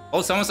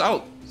 Oh, someone's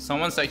out.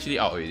 Someone's actually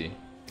out already.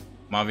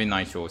 Marvin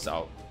Nitro's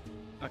out.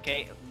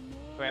 Okay.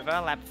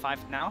 Forever, lap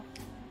 5 now.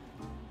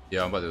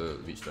 Yeah, I'm about to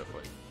reach that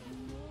point.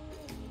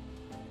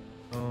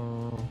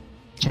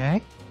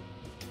 Check.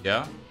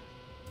 Yeah?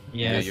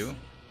 Yes. Yeah, you?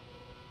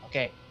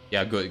 Okay.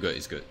 Yeah, good,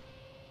 it's good.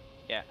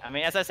 Yeah, I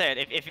mean, as I said,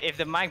 if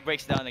the mic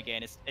breaks down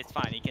again, it's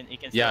fine. You can.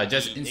 Yeah, still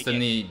just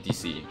instantly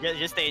DC.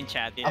 Just stay in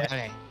chat.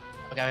 Yeah.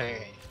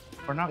 Okay.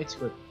 For now, it's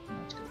good.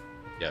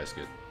 Yeah, it's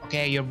good.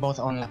 Okay, you're both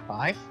on lap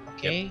 5.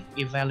 Okay,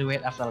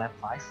 evaluate after lap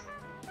 5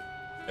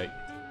 Okay.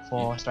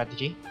 for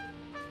strategy.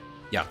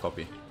 Yeah,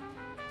 copy.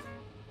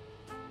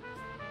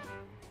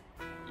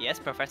 Yes,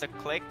 Professor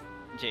Click,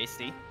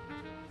 JC.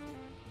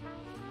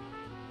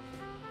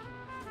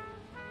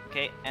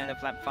 Okay, end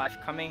of lap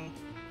 5 coming.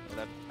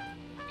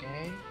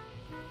 Okay.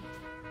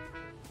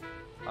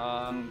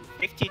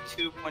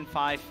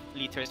 52.5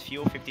 liters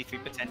fuel,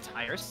 53%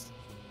 tires.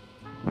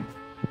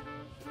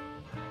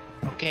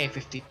 Okay,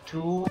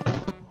 52.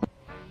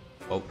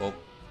 Oh.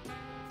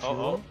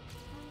 Oh.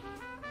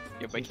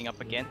 You're breaking up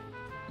again.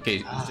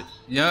 Okay,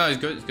 yeah, it's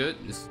good, it's good.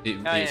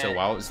 It's a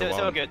while, it's a while.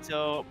 So good,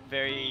 so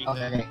very...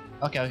 Okay.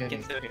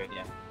 It's so good,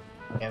 yeah.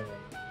 Okay.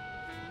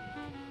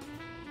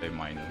 Very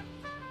minor.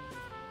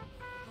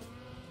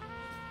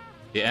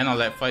 The end of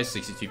lap 5,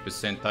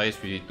 63% tires,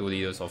 52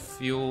 liters of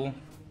fuel.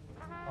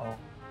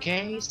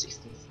 Okay,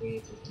 63,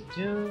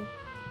 52.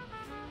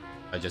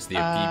 I just did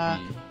a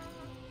PB.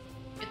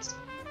 It's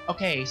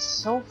okay.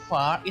 So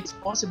far, it's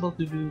possible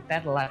to do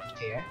 10 laps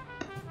here,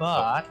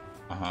 but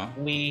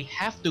we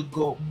have to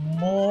go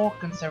more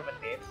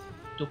conservative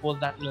to pull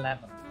that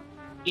 11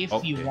 if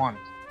you want.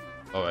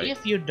 Alright.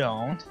 If you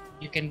don't,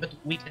 we can go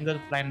to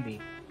plan B.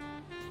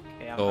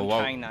 Okay, I'm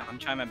trying now. I'm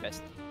trying my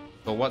best.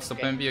 So what's the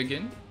plan B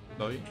again?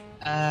 Sorry.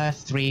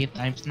 3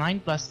 times 9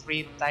 plus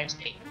 3 times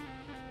 8.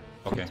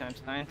 Okay. 3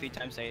 times 9, 3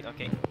 times 8.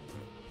 Okay.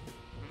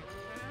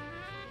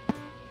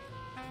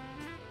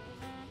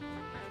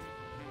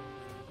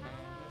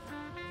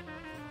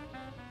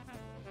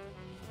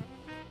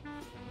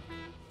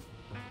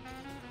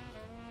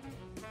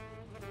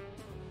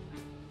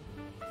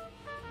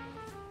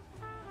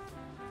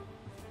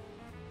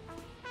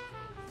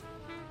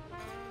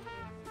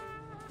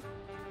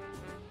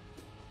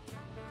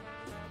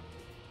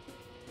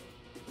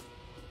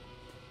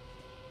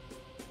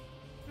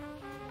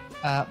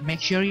 Make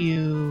sure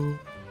you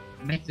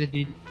make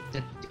the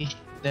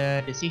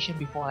decision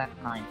before lap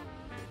 9.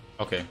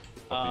 Okay.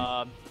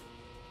 Oh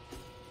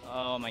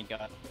my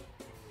god.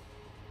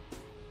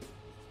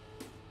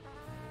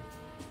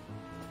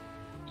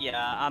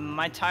 Yeah,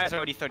 my tires are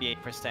already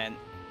 38%.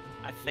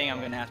 I think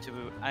I'm gonna have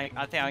to. I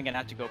think I'm gonna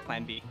have to go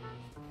plan B.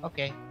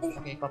 Okay,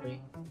 copy.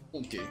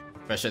 Okay.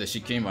 Pressure that she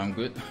came, but I'm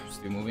good.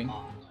 Still moving.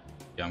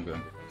 Yeah, I'm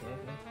good.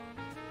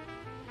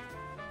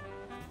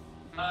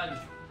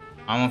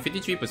 I'm on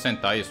 53%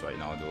 tires right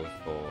now though,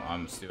 so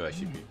I'm still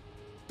actually good.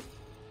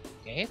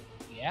 Okay,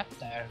 yeah,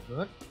 tires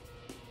good.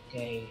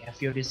 Okay, have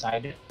you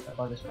decided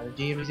about the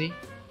strategy, Rizzy?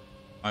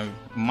 I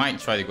might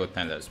try to go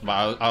 10 laps,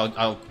 but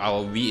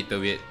I'll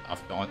reiterate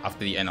after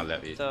the end of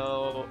lap 8.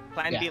 So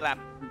plan B lap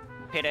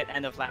pit at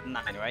end of lap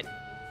 9, right?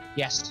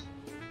 Yes.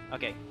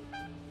 Okay.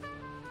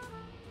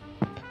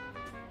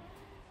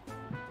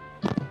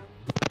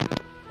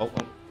 Oh,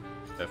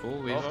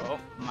 careful,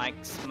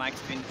 Mike's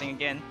doing the thing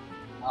again.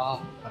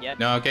 Oh. Yeah.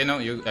 No, okay, no,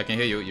 I can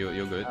hear you.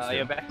 You're good.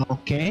 You're back.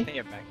 Okay. I think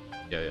you're back.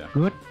 Yeah.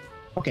 Good.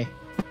 Okay.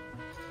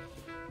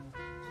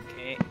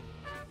 Okay.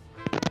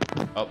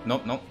 Oh,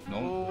 no.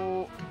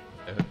 Oh.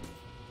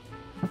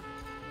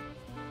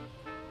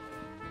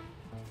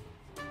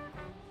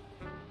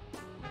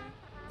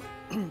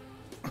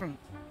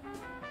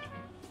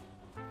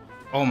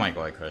 Oh my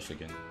god, I crashed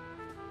again.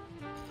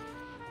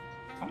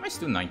 How am I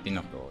still 19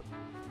 after all?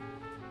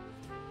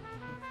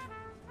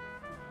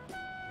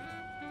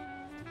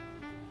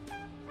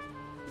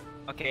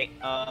 Okay,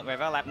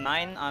 Reva, lap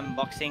 9, I'm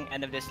boxing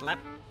end of this lap.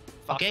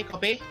 Okay,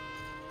 copy.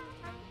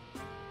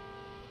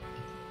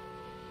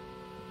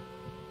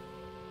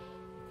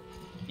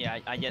 Yeah,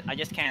 I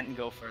just can't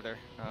go further.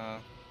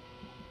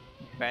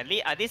 But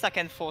at least I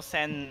can full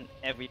send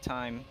every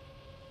time.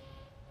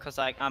 Cause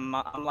like I'm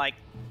like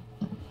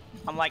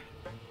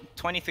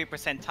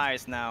 23%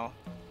 tires now.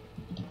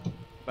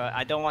 But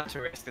I don't want to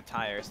risk the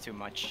tires too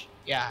much.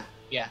 Yeah.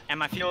 And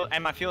my fuel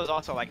is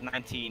also like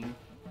 19.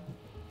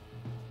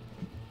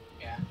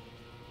 Yeah.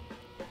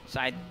 So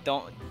I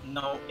don't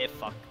know if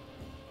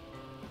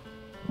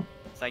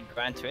it's like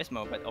Gran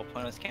Turismo, but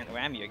opponents can't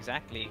ram you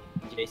exactly,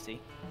 JC.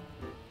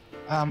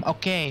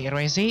 Okay,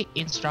 Rezi,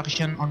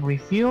 instruction on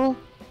refuel.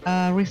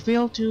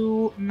 Refill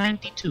to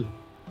 92.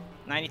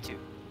 92,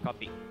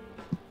 copy.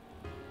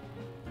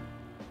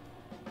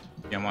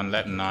 Yeah, I'm on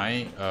lap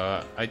 9.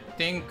 I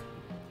think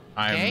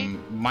I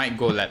might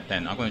go lap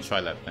 10. I'm gonna try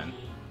lap 10.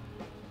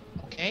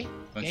 Okay.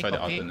 I'm gonna try the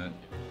alternate.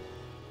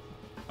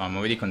 I'm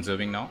already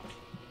conserving now.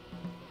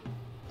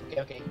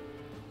 Okay.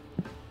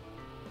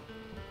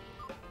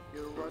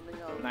 You're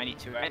running out.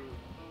 92, right?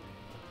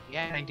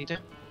 Yeah, 92.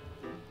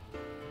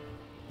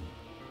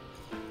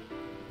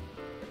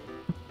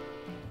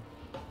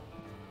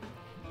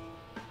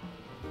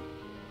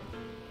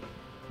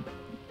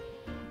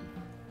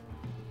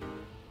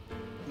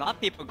 A lot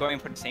of people going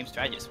for the same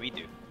strategy as we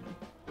do.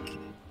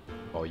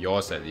 Or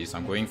yours at least.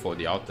 I'm going for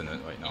the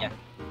alternate right now. Yeah.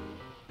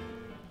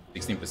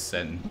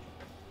 16%.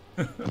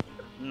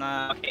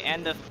 Nah, okay,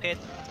 end of pit,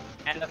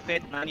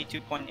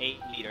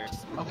 92.8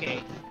 liters.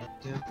 Okay.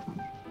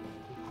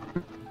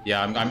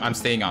 Yeah, I'm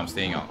staying out.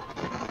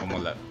 One more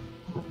lap.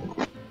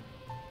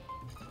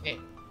 Okay.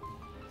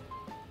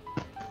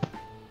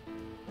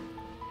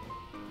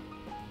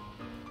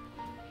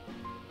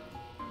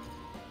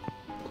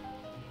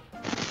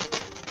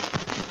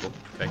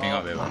 Backing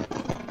up, Eva.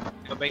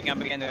 You're breaking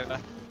up again, Eva.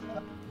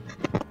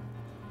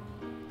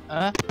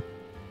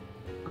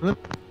 Good.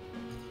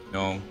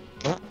 No.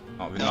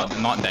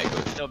 Not that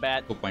good. So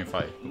bad.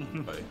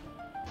 2.5.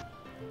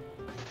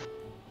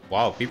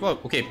 Wow, people are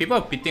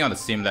pitting on the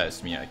same lap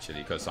as me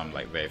actually, because I'm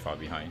like very far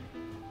behind.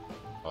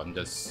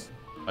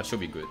 I should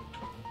be good.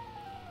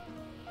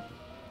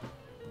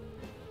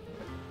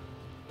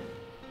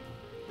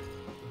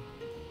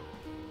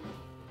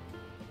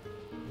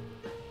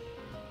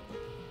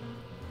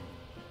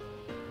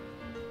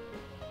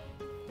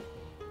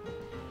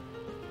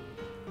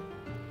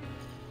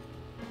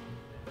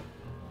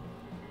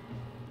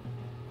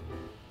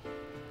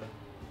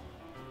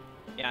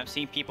 Yeah, I've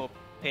seen people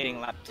pitting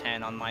lap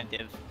 10 on my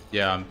div.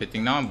 Yeah, I'm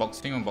pitting now. I'm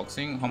boxing.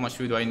 How much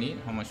fuel do I need?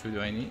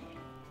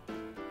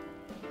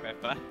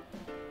 Remember?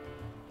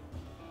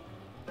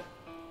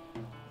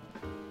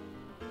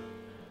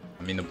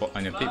 I'm in the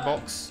pit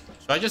box.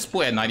 Should I just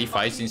put at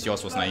 95 since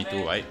yours was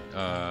 92, right?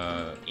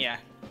 Yeah.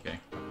 Okay,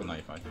 I'll put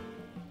 95.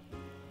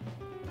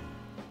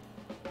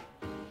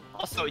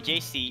 Also,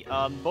 JC,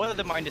 both of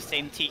them are in the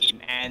same team,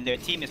 and their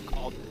team is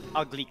called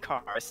Ugly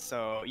Cars,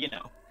 so, you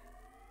know.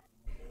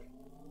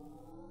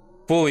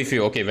 Full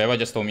refuel. Okay, Vera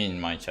just told me in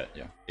my chat.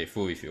 Yeah. Okay,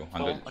 full refuel.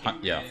 100. Okay.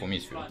 Yeah, for me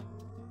it's fuel.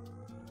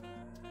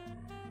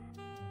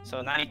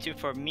 So 92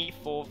 for me,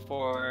 full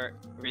for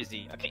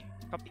Rizzy. Okay,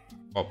 copy.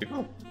 Oh,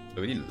 people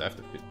already left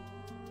the pit.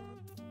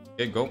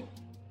 Okay, go.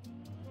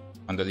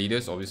 Under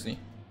leaders, obviously.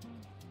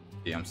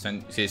 Okay, I'm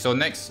sent. Okay, so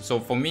next. So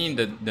for me,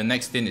 the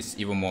next stint is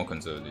even more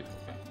conservative.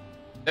 Okay.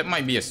 That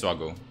might be a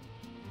struggle.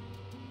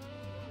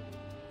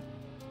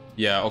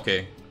 Yeah.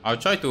 Okay. I'll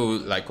try to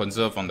like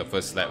conserve on the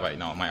first lap right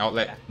now. My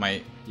outlet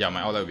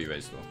will be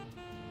very slow.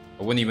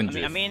 I wouldn't even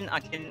drift.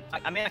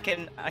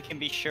 I can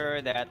be sure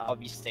that I'll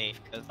be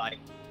safe because like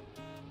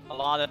a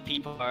lot of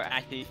people are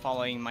actually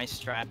following my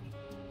strat.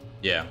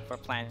 Yeah. For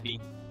Plan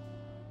B.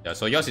 Yeah.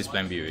 So yours is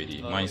Plan B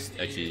already. Mine's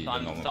actually the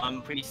normal. So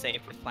I'm pretty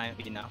safe with Plan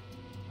B now.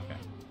 Okay.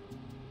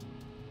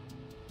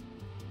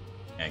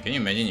 Yeah. Can you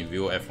imagine if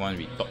real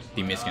F1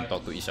 teammates can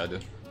talk to each other?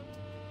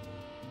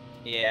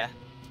 Yeah.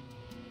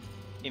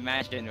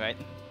 Imagine, right?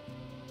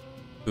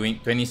 Doing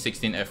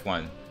 2016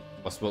 F1,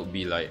 Oswald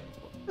be like,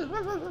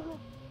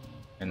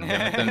 and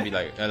Lvyathan be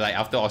like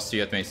after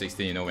Austria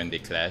 2016, you know, when they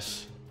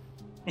clash.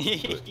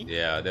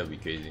 Yeah, that'd be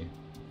crazy.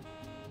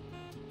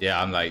 Yeah,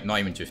 I'm like not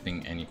even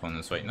drifting any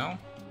corners right now.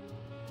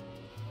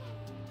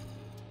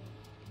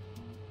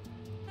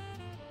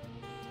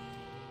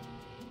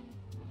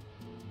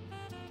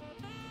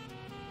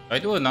 I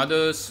do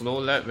another slow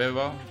lap very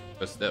well,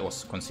 because that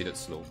was considered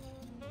slow.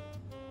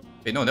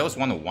 Wait, no, that was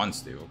 101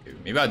 still. Okay,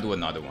 maybe I'll do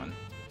another one.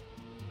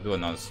 Do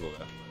another slow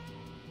lap.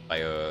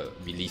 Like a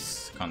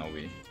release kind of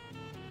way.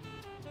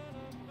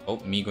 Oh,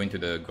 me going to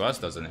the grass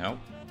doesn't help.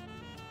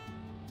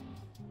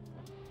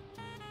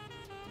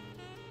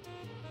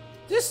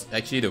 This is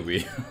actually the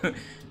way.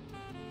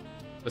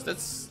 Because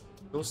that's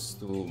close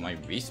to my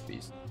race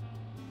pace.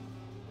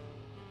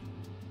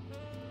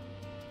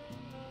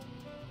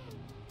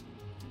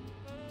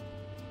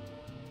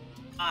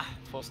 Ah,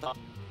 full stop.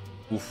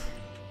 Oof.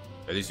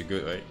 At least you're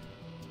good, right?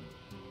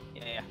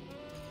 Yeah.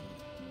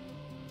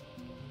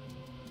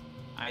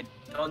 I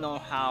don't know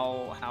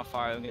how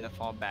far I'm gonna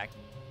fall back.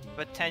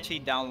 Potentially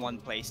down one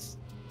place.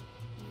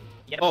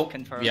 Yep, oh,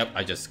 confirmed. Yep,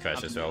 I just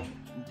crashed as well.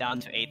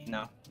 Down to 8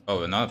 now.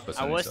 Oh, another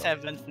person. I was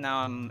 7th, now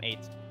I'm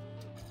 8th.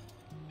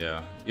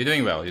 Yeah, you're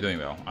doing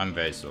well. I'm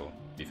very slow,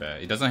 to be fair.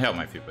 It doesn't help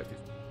my field practice.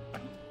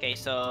 Okay,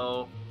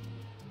 so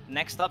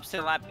next up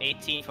to lap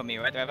 18 for me,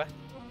 right, driver?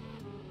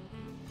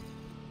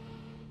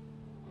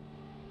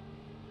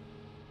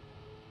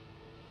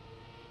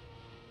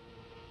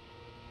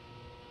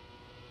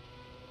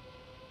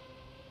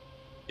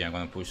 Yeah, I'm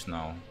gonna push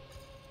now.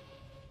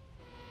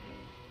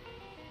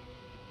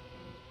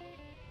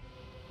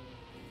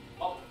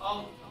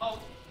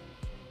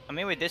 I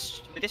mean, with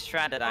this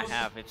strat that I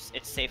have, it's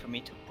safe for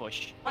me to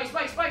push.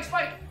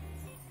 Spike!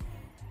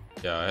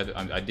 Yeah,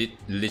 I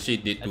literally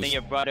did. I think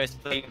your brother's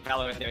playing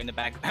Valorant there in the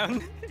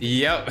background.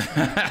 Yep.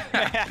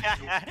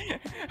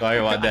 Sorry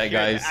about that,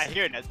 guys. I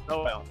hear that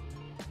so well.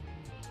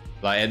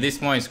 Like at this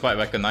point, it's quite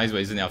recognizable,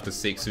 isn't it? After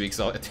 6 weeks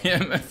out at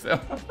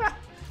TMFL.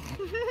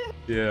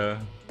 Yeah.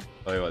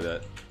 Sorry about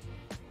that.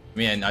 I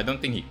mean, I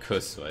don't think he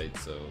cursed, right?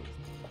 So.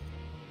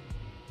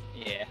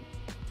 Yeah.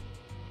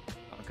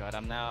 Oh god,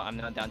 I'm now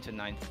down to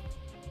 9th.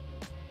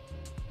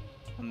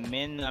 I'm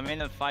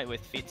in a fight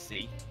with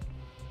Fitzy.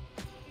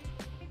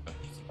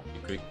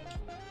 Quick.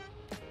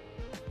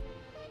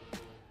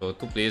 So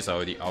 2 players are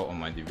already out on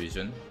my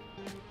division,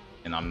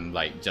 and I'm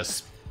like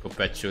just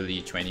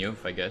perpetually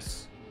 20th, I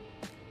guess.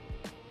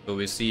 So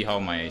we'll see how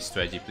my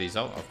strategy plays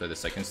out after the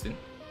second stint.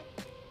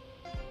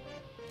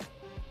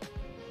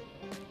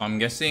 I'm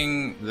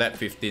guessing lap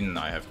 15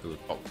 I have to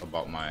talk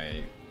about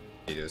my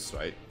status,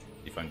 right?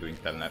 If I'm doing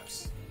 10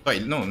 laps.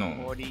 Wait, no.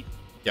 40.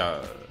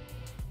 Yeah.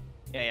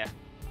 Yeah.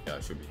 Yeah,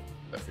 it should be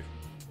lap 15.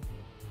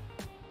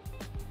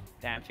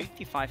 Damn,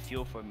 55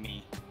 fuel for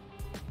me.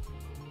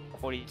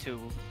 42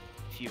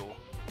 fuel.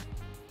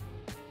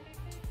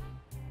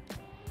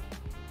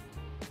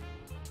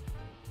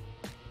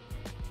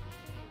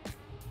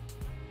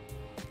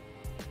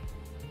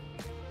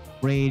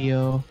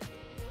 Radio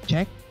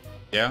check.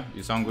 Yeah,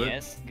 you sound good.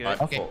 Yes, good.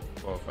 Okay.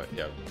 4 or 5,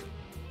 yeah.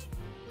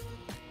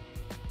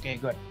 Okay,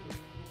 good.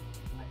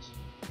 Nice.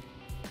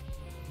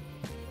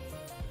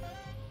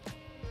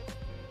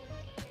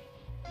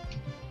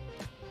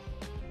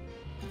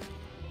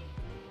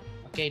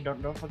 Okay,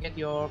 don't forget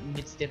your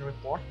mid-stint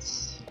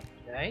reports,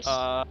 guys.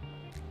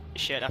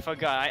 Shit, I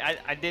forgot.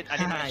 I did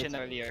mention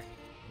earlier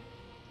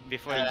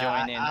before you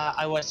join in.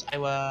 I was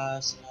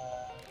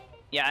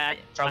Yeah,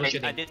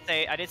 troubleshooting.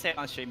 I did say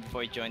on stream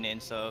before you join in.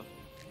 So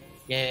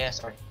yeah,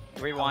 sorry.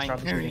 rewind. I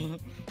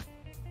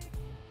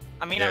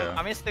mean, Yeah.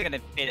 I'm still gonna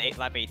hit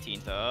lap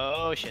 18. So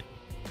oh shit.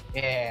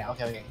 Yeah,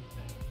 okay.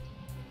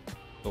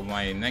 So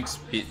my next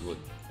pit would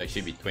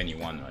actually be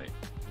 21, right?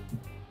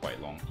 Quite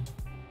long.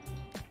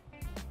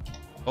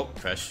 Oh,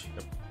 crash.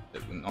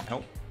 That would not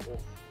help.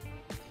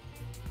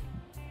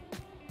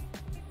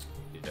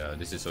 Yeah,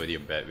 this is already a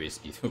bad race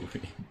either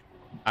way.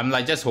 I'm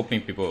like just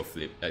hoping people will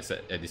flip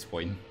at this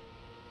point.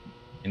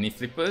 Any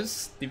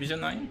flippers? Division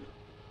 9?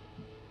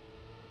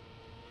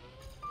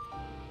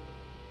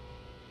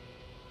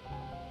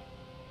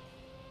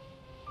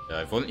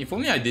 Yeah, if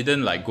only I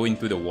didn't like go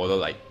into the water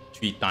like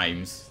 3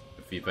 times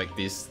to flip like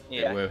this,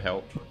 Yeah. that would have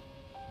helped.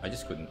 I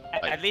just couldn't.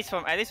 At least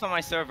for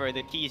my server,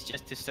 the key is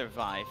just to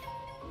survive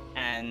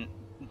and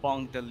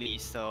bonk the lead.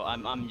 So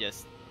I'm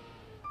just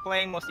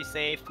playing mostly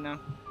safe now.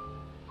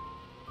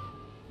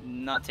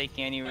 Not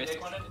taking any risks.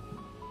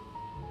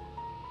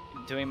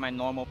 Doing my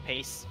normal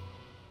pace.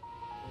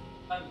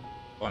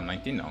 Oh, I'm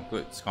 19 now.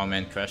 Good.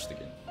 Scarman crashed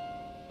again.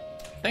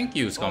 Thank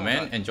you,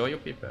 Scarman. Enjoy your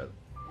PayPal.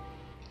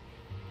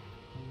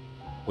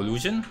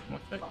 Pollution?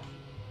 What's that?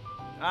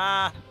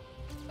 Ah!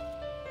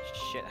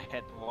 Shit, I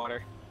hit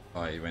water.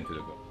 Oh, I went to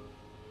the go.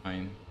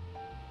 Fine.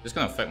 It's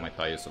gonna affect my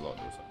tires a lot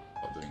though, so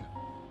I'm not doing that.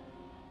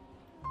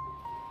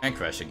 And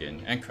crash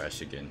again. And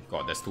crash again.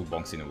 God, that's 2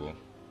 bonks in a row.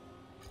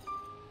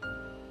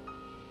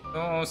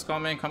 No,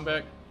 Scarman, come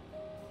back.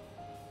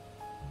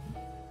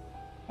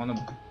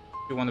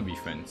 You wanna be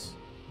friends.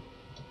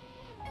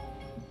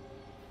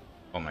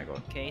 Oh my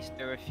god. Okay,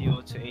 stir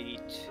fuel to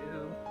 82.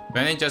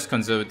 Apparently just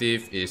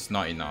conservative is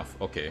not enough.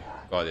 Okay,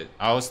 got it.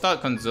 I'll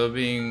start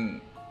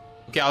conserving.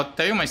 Okay, I'll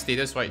tell you my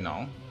status right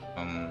now.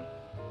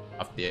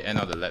 After the end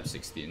of the lap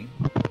 16.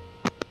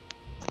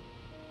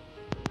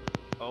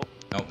 Oh.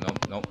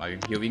 Nope. Are you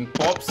giving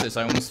pops as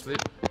I almost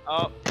flip?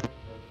 Oh.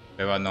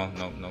 Reva, no.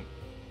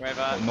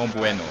 Reva. No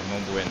bueno.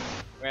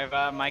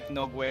 Reva, Mike,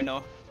 no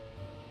bueno.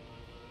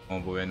 No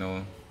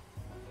bueno.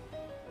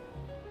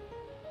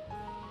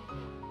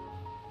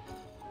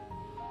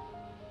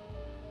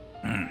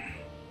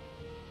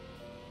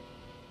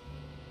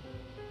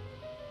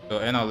 So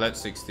end of lap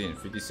 16,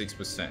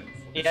 56%.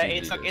 Yeah,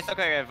 it's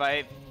okay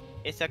revive.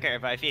 It's okay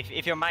revive.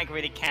 If your mic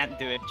really can't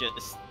do it,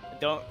 just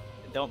don't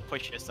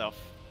push yourself.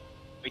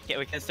 We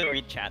can still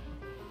read chat.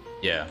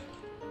 Yeah.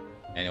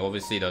 And it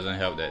obviously doesn't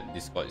help that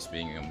Discord is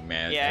being a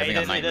mad. Yeah, having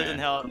it a nightmare. doesn't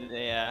help.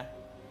 Yeah.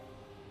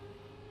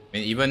 I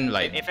mean, even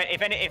like.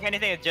 If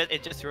anything,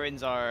 it just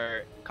ruins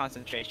our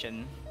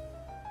concentration.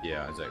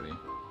 Yeah, exactly.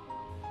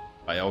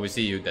 But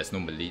obviously, there's no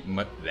Malice.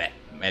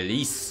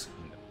 Malice?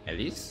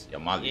 Yeah,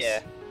 Malice.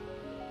 Yeah.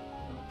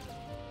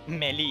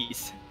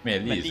 Malice.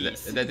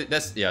 Malice.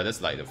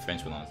 That's like the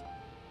French pronunciation.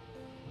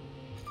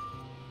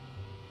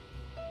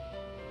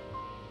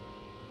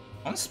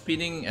 I'm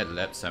speeding at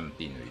lap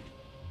 17 already.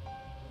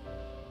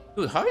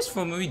 Dude, how is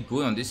Formui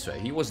good on this track?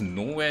 He was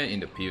nowhere in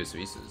the previous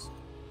races.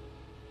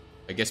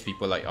 I guess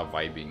people like are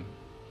vibing.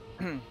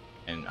 And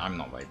I'm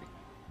not vibing.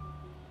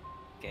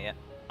 Okay, yeah.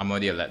 I'm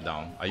already a lap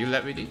down. Are you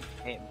lap ready?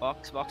 Okay,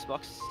 box.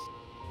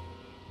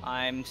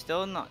 I'm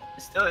still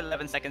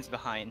 11 seconds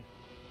behind.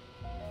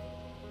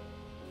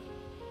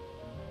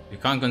 You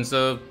can't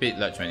conserve pit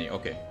lap 20.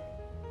 Okay.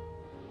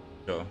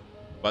 Sure.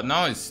 But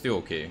now it's still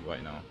okay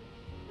right now.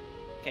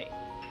 Okay.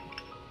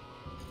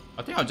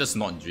 I think I'll just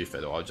not drift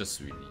at all. I'll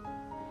just really.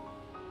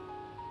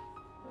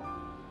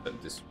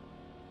 This.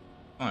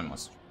 Oh, I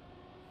must.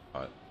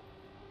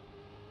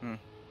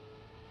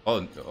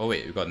 Oh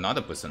wait, we got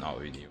another person out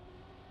already.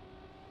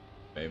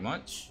 Very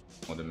much.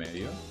 More the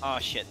merrier. Oh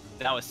shit,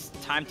 that was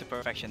time to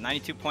perfection.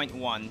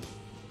 92.1.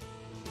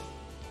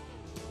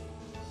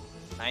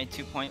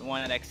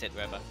 92.1 at exit,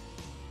 Reva.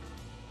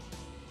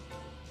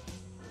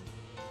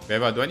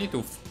 Reva, do I need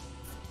to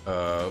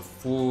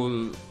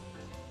full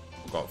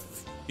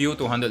fuel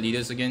to 100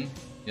 liters again?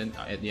 Then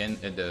at the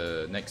end, at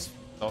the next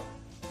stop?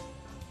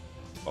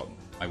 Oh,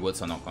 my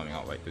words are not coming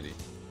out right today.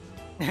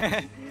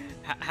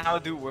 How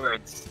do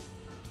words?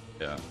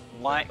 Yeah.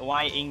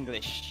 Why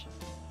English?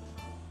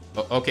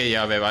 Oh, okay,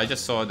 yeah, Reva, I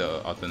just saw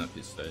the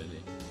alternatives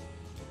already.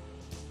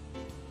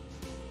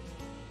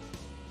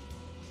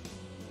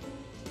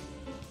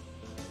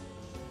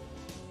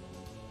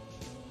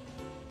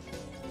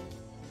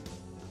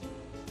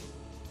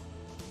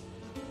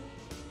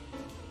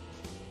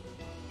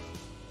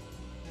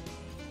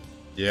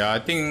 Yeah, I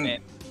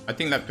think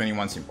lap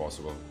 21 is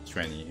impossible.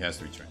 20, it has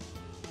to be 20.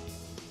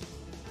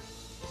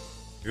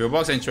 If your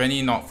box and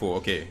 20 not full,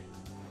 okay.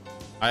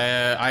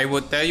 I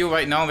would tell you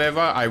right now,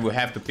 Reva, I would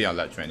have to pay on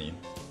lap 20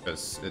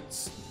 because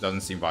it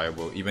doesn't seem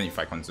viable even if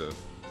I conserve.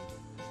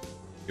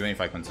 Even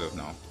if I conserve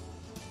now.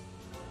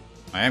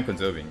 I am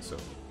conserving, so.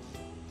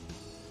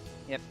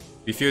 Yep.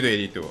 Refuel to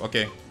 82.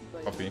 Okay,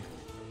 copy.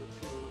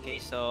 Okay,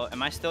 so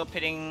am I still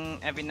pitting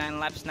every 9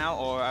 laps now,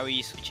 or are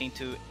we switching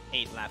to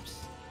 8 laps?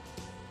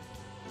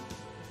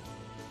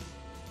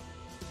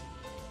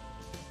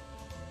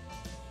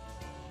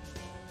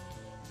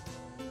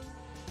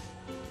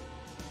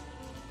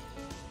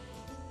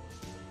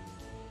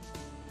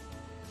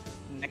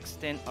 Next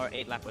stint or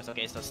 8 lappers.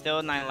 Okay, so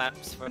still 9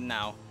 laps for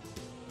now.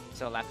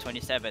 So lap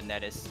 27,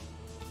 that is.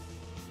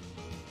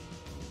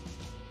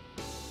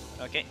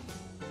 Okay.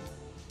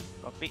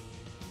 Copy.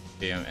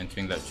 Okay, I'm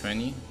entering lap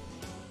 20.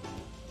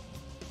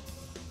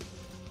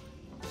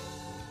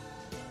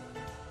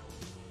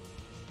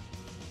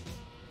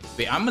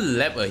 Wait, I'm a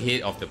lap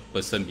ahead of the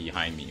person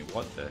behind me.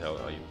 What the hell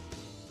are you?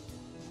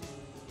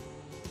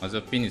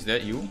 Mazepin, is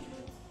that you?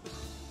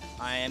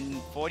 I am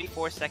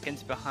 44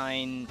 seconds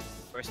behind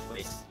first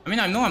place. I mean,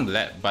 I know I'm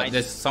lap, but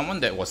there's someone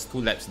that was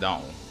 2 laps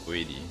down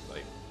already.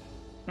 Like,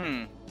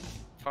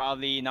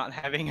 probably not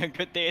having a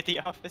good day at the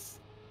office.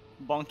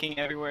 Bonking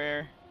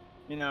everywhere,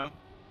 you know,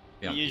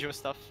 yeah, the usual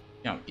stuff.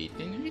 Yeah, I'm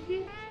 18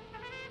 already.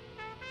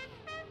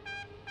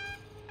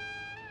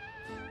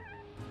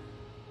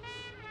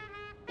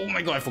 Oh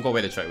my god, I forgot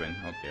where the track went.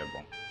 Okay, I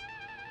bonked.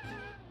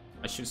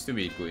 I should still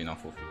be good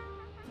enough for.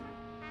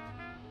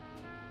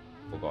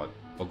 Oh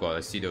god, I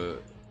see the.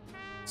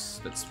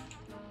 Let's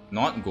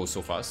not go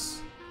so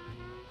fast.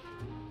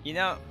 You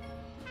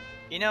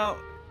know,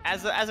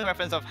 as a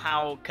reference of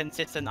how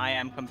consistent I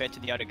am compared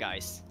to the other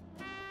guys,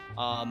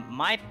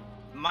 my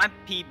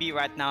PB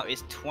right now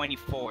is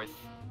 24th.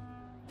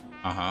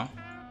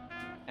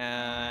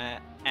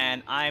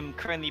 And I'm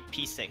currently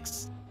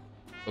P6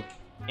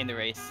 in the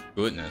race.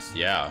 Goodness,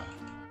 yeah.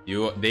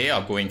 They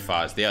are going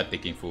fast. They are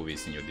taking full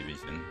risk in your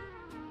division.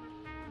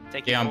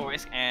 Taking full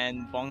risk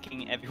and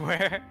bonking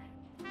everywhere.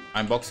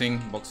 I'm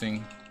boxing.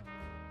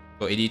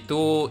 So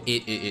 82,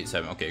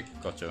 8887. Okay,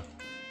 gotcha.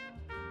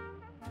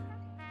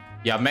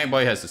 Yeah,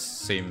 Macboy has the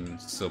same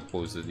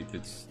supposedly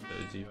pit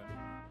strategy.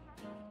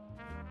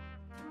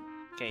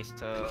 Okay,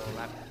 so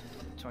lap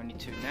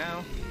 22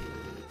 now.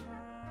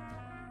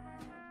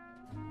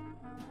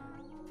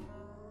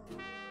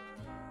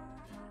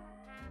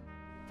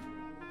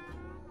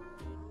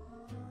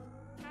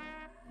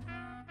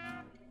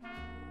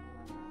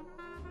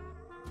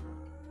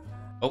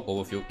 Oh,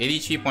 overfuel.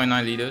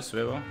 83.9 liters,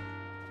 very well.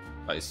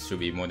 But it should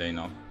be more than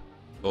enough.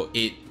 So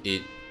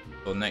 8.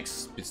 So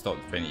next pit stop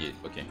 28.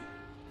 Okay.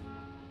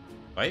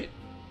 Right?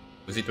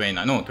 Was it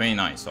 29? No,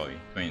 29. Sorry,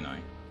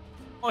 29.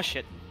 Oh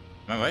shit.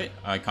 Am I right?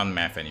 I can't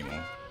math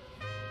anymore.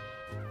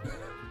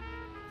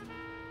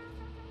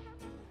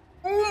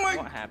 Oh my!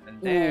 What happened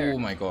there? Oh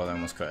my god! I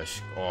almost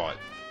crashed. God.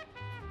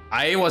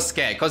 I was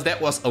scared because that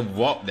was a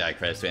warp that I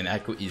crashed and I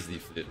could easily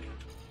flip.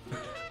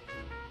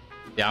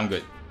 Yeah, I'm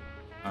good.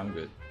 I'm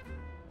good.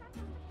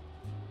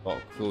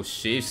 Oh, close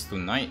shifts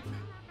tonight.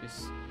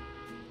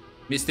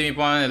 Miss Timmy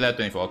point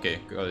 1124. Okay,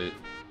 got it.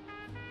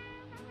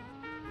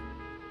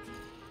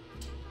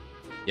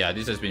 Yeah,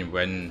 this has been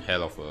one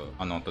hell of a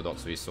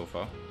unorthodox race so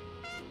far.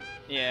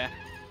 Yeah.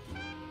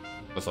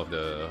 Because of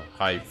the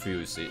high fuel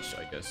usage,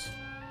 I guess.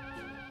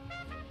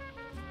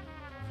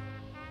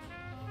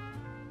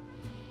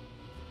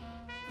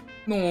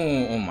 No,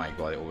 oh my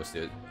god, I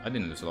oversteered. I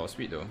didn't lose a lot of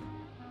speed though.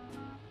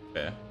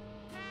 Fair.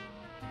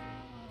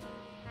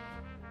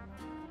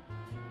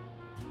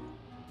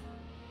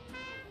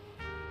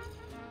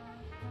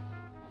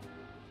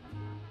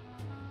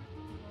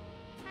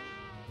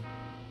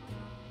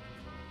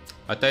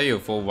 I tell you,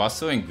 for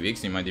Russell and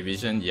Griggs in my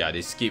division, yeah,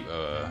 they skip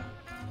a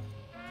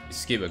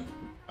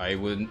I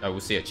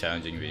would say a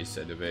challenging race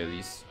at the very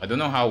least. I don't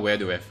know how well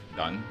they have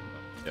done,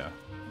 but yeah.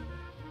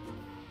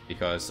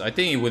 Because I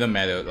think it wouldn't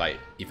matter like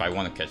if I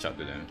want to catch up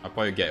to them. I'll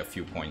probably get a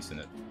few points in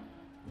it.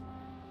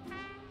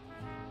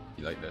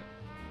 You like that?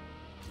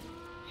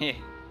 Yeah.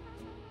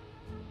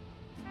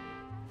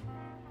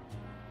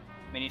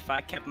 I mean, if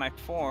I kept my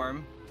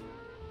form,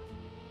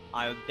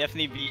 I'll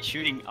definitely be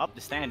shooting up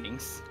the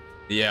standings.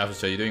 Yeah,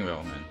 so you're doing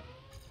well, man.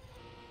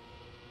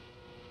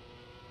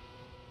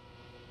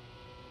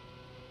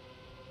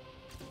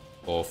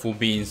 Oh, full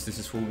beans. This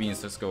is full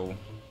beans. Let's go.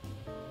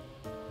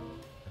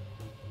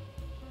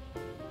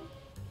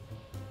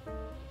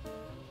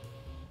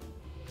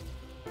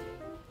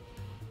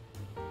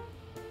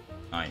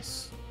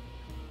 Nice.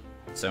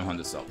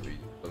 700 south.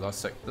 The last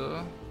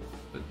sector.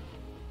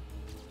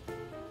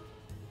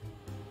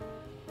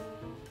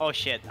 Oh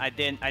shit! I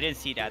didn't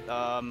see that.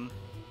 Oh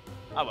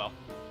well.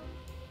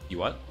 You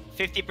what?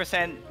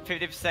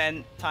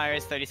 50%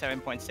 tires,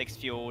 37.6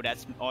 fuel.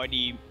 That's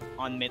already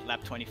on mid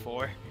lap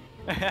 24.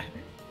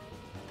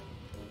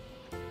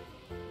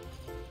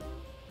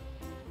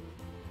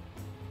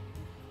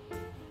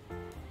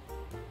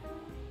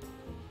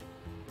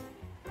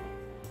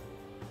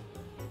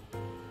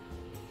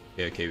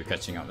 Okay, we're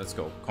catching up. Let's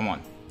go. Come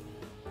on.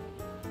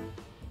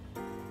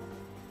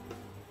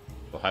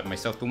 Don't hype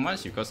myself too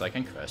much because I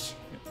can crash.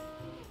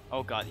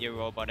 Oh god, you're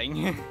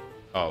roboting.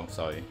 Oh,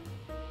 sorry.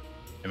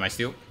 Am I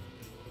still?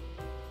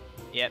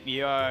 Yep,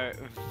 you are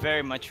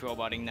very much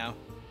roboting now.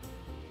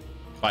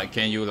 But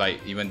can you like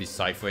even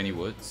decipher any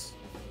words?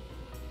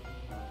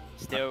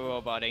 Still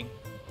roboting.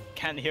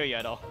 Can't hear you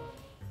at all.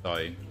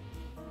 Sorry.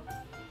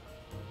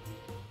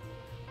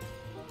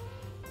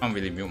 Can't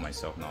really mute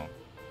myself now.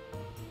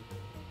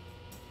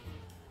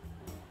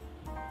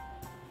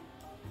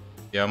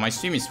 Yeah, my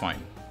stream is fine.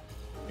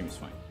 Stream is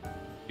fine.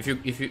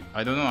 If you,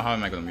 I don't know how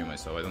am I gonna mute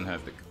myself. I don't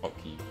have the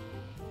hotkey.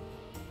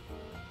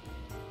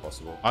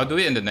 Possible. I'll do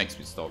it in the next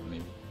pit stop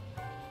maybe.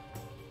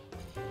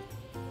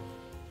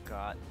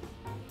 God.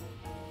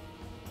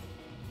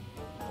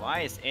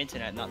 Why is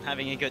internet not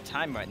having a good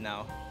time right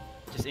now?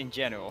 Just in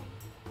general.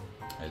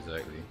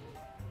 Exactly.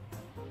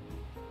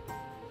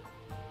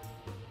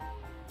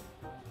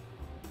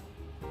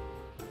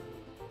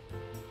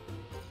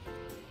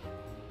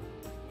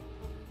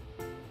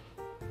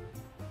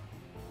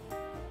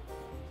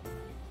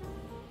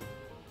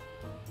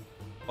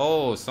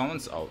 Oh,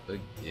 someone's out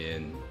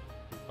again.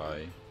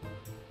 Bye.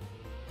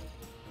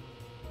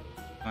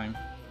 Time.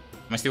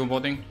 Am I still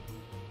boarding?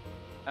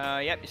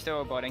 Yep, you're still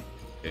roboting.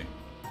 Okay.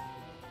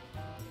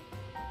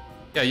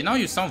 Yeah, now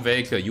you sound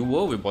very clear. You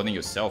were reporting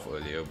yourself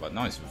earlier, but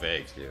now it's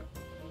very clear.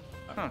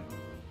 Huh.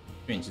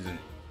 Strange, isn't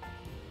it?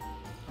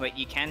 Wait,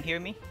 you can hear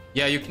me?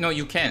 Yeah, you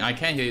can. I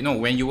can hear you. No,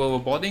 when you were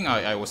reporting,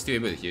 I was still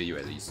able to hear you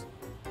at least.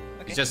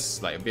 Okay. It's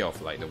just like a bit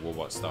of like the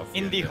robot stuff.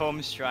 In the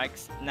home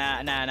strikes.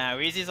 Nah.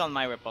 Resi's on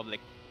my republic.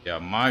 Yeah,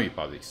 my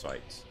republic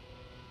strikes.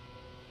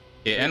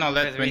 Okay, and I'll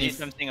let 20. Resi's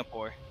from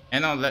Singapore.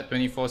 And I'll let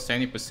 24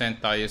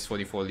 70% tires,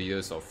 44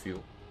 liters of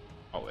fuel.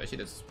 Oh, actually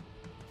that's.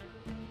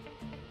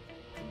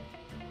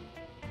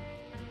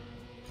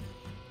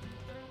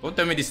 Don't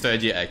tell me this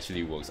strategy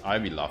actually works. I'll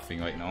be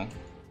laughing right now.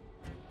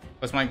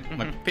 Because my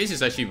pace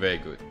is actually very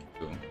good.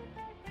 So.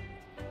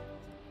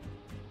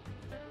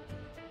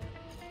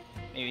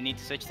 Maybe you need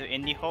to switch to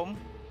indie home.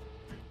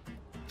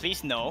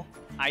 Please no.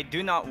 I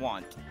do not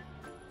want.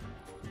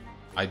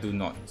 I do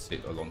not,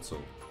 said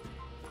Alonso.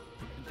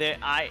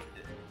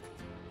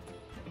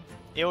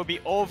 It will be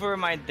over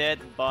my dead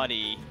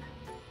body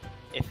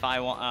if I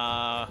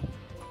want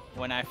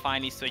when I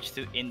finally switch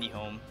to indie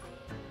home.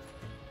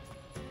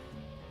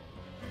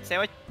 Say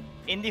what?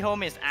 Indie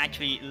home is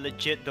actually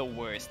legit the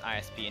worst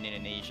ISP in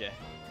Indonesia.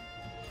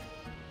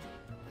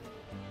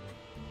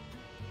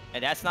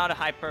 And that's not a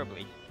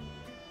hyperbole.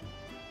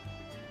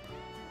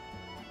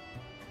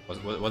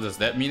 What does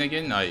that mean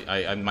again?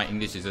 I my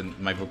English isn't,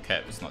 my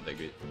vocab is not that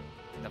good.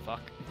 The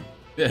fuck?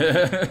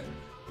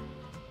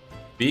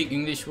 Big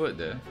English word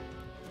there.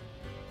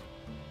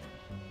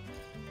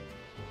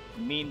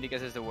 Mean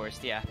because it's the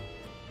worst, yeah.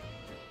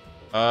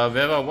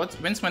 Vera,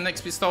 when's my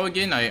next pit stop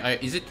again?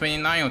 Is it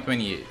 29 or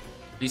 28?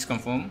 Please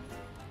confirm.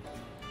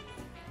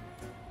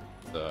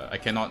 I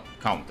cannot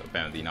count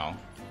apparently now.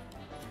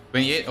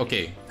 28?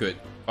 Okay, good.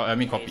 I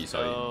mean copy,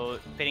 sorry. So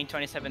pitting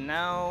 27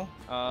 now.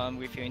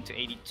 Refueling to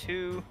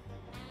 82.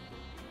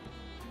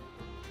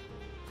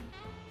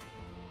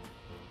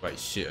 Right,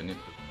 shit, I need to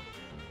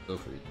go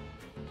for it.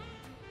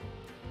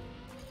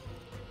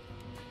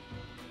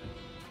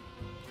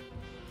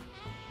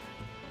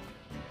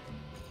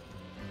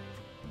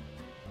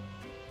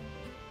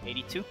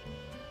 $82.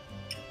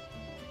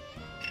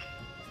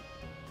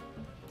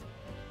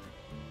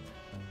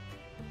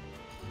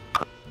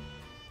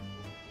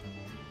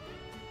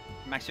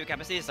 Max fuel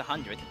capacity is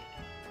 100.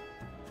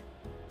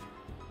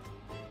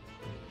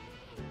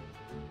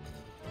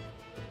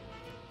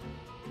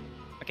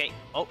 Okay.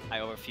 Oh, I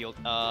overfueled.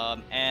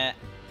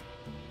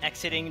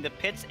 Exiting the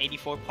pits,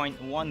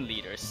 84.1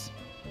 liters.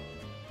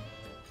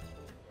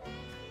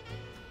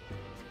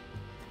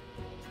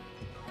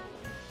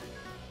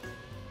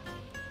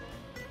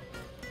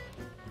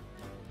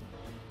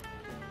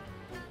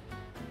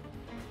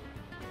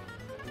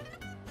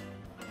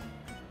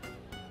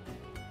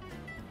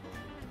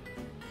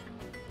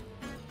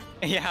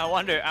 Yeah, I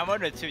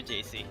wonder too,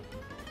 JC.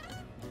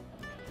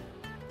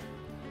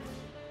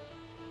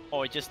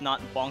 Or just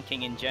not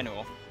bonking in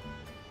general.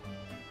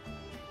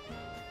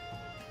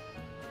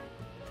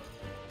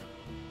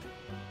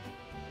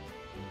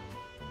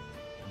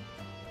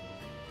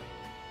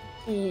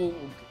 Ooh,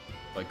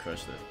 I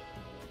crashed it.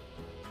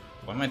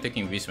 Why am I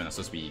taking risks when I'm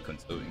supposed to be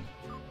conserving?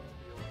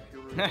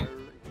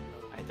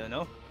 I don't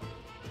know.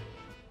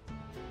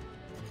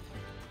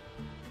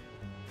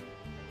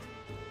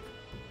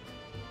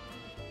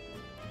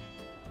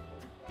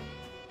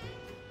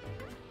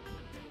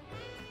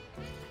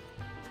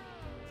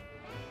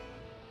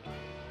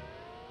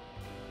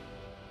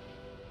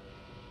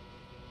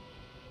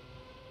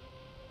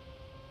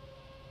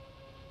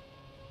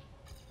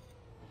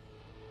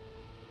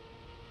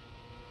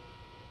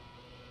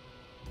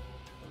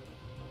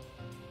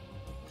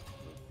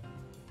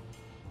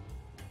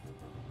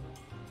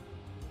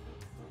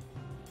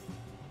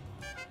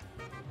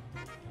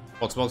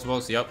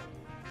 Box, yep.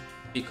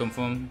 Bit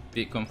confirm.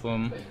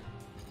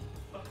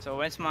 So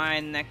when's my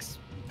next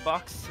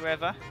box,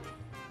 Reva?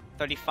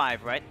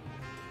 35, right?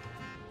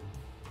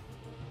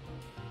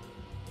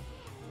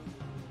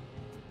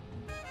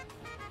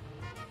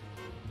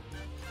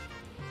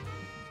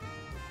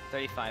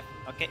 35.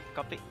 Okay,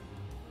 copy.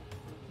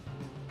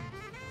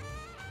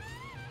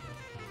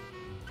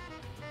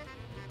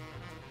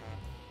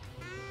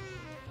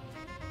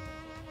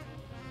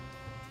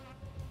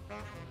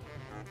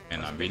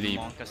 And I'm Big really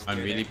monka steer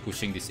there.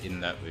 pushing this in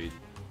lap with.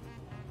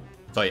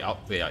 Sorry, out.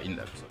 Yeah, in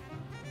lap. Sorry.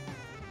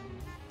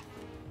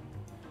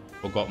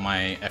 Forgot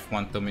my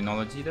F1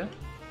 terminology there.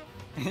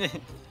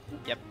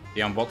 Yep.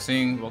 Yeah, I'm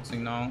boxing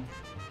now.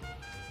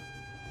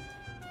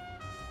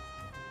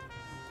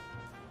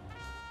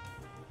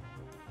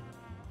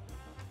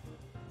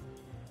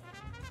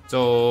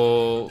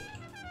 So,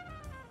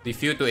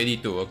 refuel to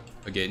 82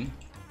 again.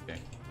 Okay.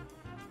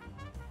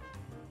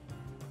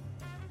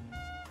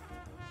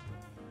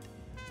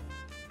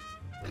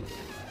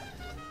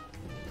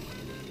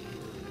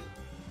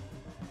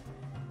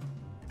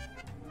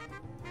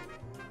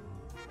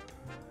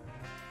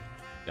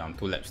 Yeah, I'm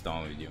 2 laps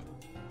down with you.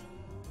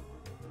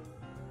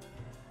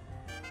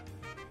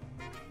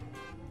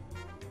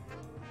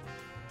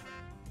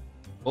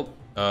 Oh,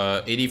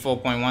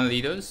 84.1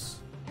 liters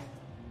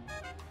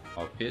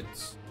of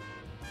pits.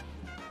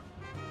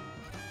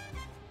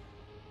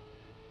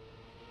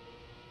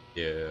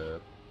 Yeah.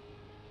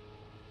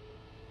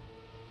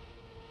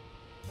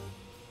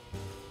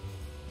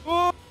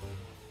 Oh!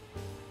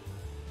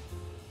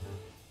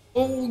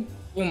 Oh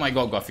my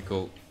god,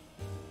 graphical.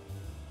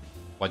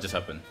 What just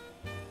happened?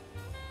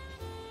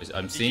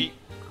 I'm seeing.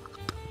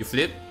 You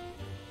flip?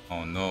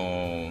 Oh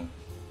no.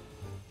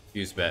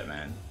 Feels bad,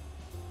 man.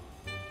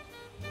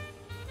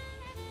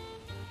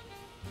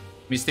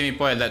 Missed me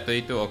point at lap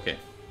 32. Okay.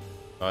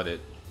 Got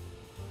it.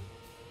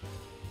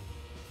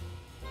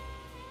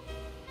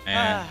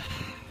 And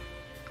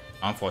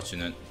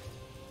unfortunate.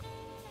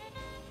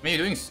 I mean,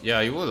 you're doing. Yeah,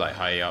 you were like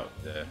high out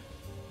there.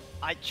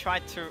 I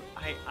tried to.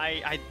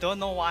 I don't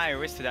know why I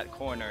risked that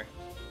corner.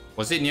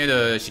 Was it near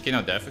the chicane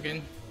of death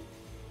again?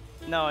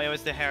 No, it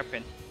was the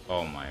hairpin.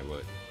 Oh my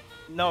word.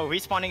 No,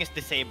 respawning is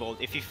disabled.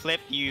 If you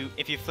flip, you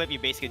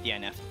basically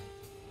DNF.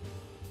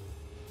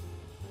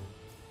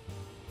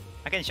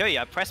 I can show you.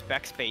 I press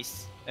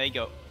backspace. There you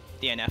go.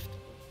 DNF.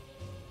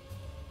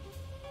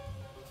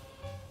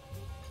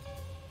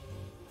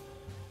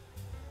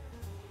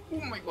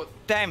 Oh my god.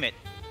 Damn it.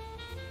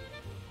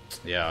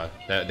 Yeah,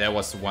 that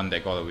was one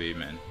that got away,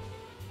 man.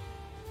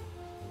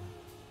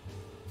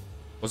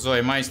 Also,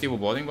 am I still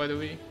boarding, by the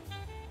way?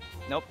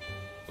 Nope.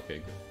 Okay,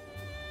 good.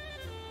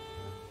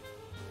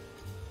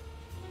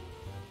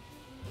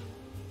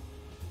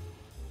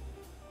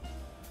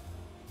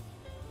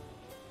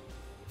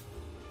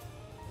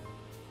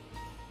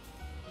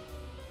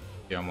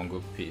 Yeah, I'm on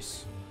good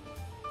pace.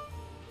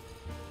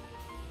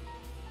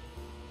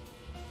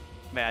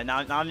 Man,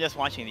 now I'm just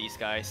watching these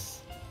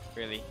guys.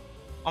 Really.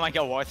 Oh my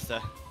god, what's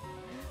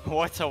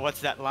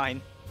that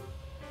line?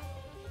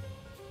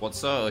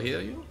 What's ahead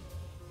of you?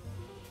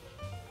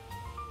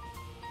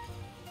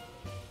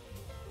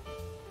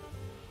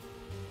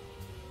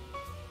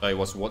 It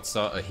was what's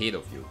ahead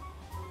of you.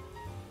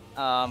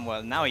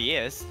 Well, now he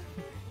is.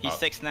 He's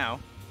 6 now.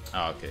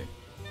 Ah, okay.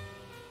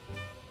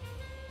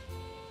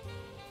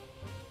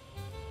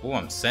 Oh,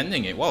 I'm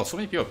sending it. Wow, so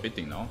many people are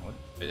pitting now.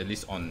 At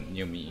least on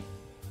near me.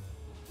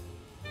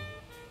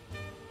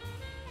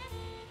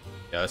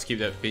 Yeah, let's keep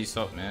that pace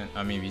up, man.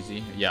 I mean,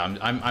 easy. Yeah,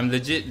 I'm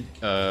legit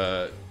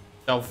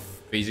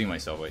self-phasing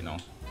myself right now.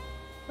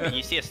 Wait,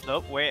 you see a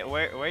slope?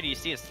 Where do you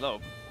see a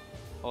slope?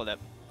 Hold up.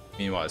 I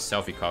mean, what, a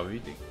self-recovery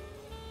thing?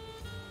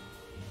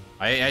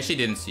 I actually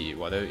didn't see it.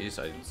 Whatever it is,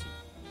 I didn't see.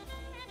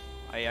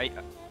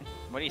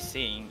 What are you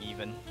seeing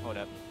even? Hold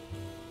up.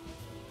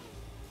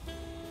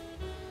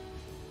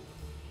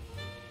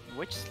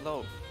 Which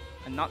slope?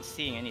 I'm not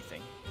seeing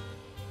anything.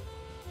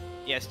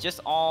 Yeah, it's just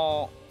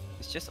all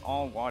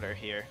water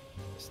here.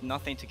 There's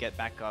nothing to get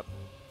back up.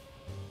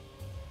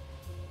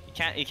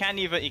 You can't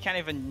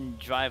even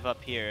drive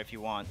up here if you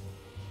want.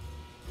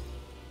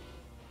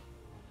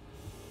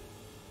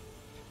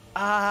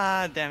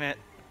 Ah, damn it.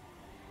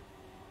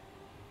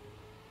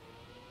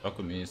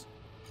 Alchemist.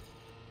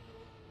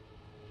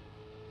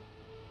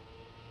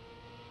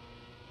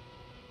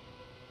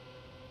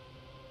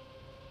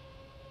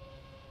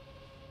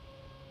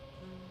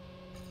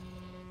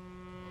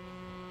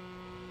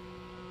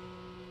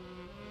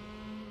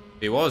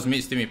 It was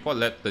mid steam report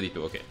lap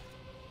 32. Okay,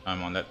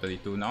 I'm on lap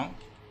 32 now.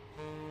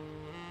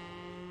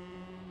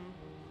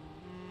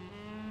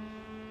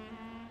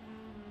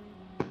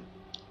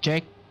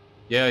 Check.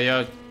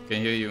 Yeah,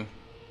 can hear you.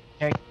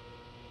 Check.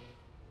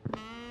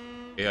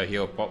 Okay, I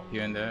hear a pop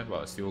here and there,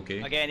 but still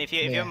okay. Again, if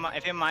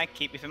your mic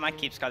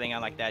keeps cutting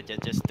out like that,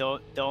 just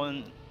don't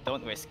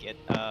risk it.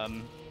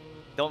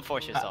 Don't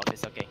force yourself.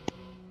 It's okay.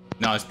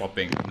 No, it's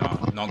popping. No,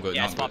 not good.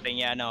 Yeah, not it's good. popping.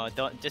 Yeah, no,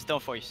 don't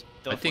force.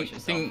 Don't force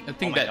yourself. I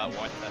think oh that. My God,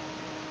 what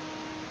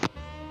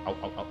the...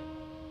 Ow.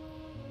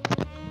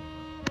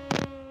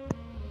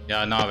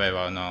 Yeah, no,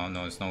 Reva,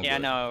 no, it's not Yeah,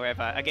 good. no,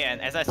 Reva. Again,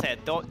 as I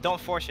said,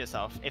 don't force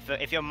yourself.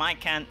 If your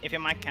mic can't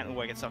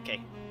work, it's okay.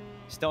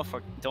 Just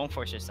don't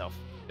force yourself.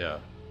 Yeah,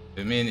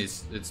 I mean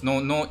it's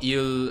no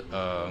ill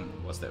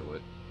what's that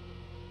word?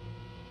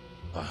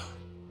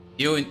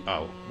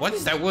 Oh, what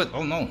is that word?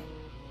 Oh no.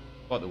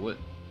 What the word?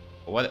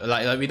 What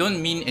like we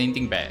don't mean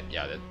anything bad.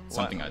 Yeah,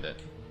 something like that.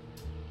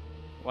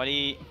 What do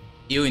you...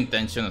 Ill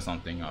intention or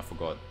something. I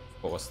forgot.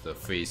 What was the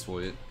phrase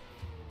for it?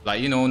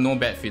 Like, you know, no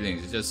bad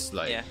feelings. It's just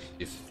like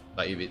if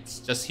it's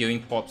just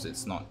hearing pops,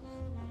 it's not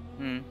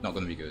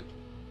gonna be good.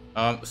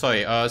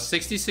 Sorry.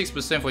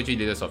 66% for G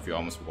leaders of your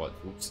almost what?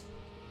 Oops.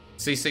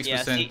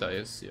 66%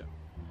 tyres. Yeah.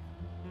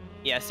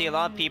 Yeah. See, a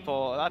lot of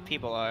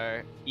people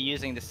are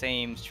using the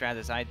same strat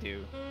as I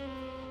do.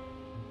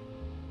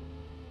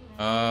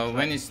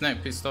 When is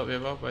snack pit stop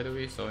ever? By the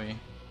way, sorry.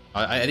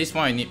 At this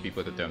point, I need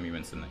people to tell me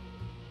when's the next.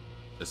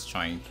 Just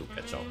trying to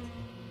catch up.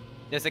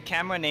 There's a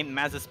camera named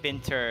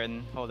Mazspin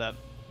Turn. Hold up,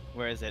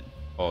 where is it?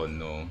 Oh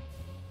no.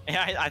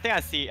 Yeah, I think I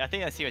see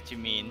what you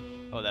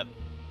mean. Hold up,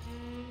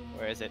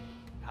 where is it?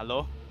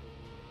 Hello?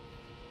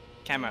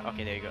 Camera.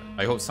 Okay, there you go.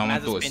 I hope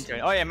someone told us.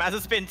 Oh yeah,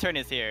 Mazspin Turn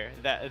is here.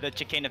 The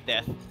chicane of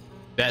death.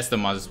 That's the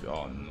Mazspin.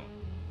 Oh no.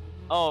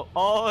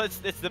 Oh, it's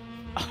the.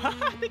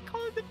 They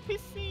call it the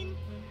piscine.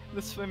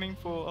 The swimming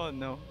pool. Oh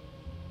no.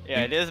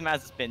 Yeah, it is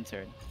Mazspin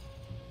Turn.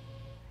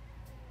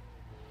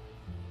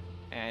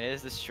 And it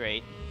is the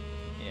straight.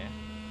 Yeah.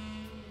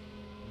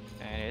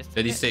 And it is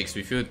 36.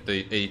 We feel the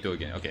 82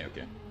 again. Okay.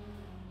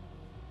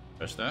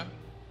 Press that.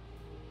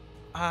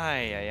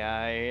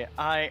 I'm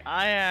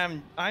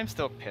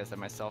still pissed at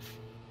myself.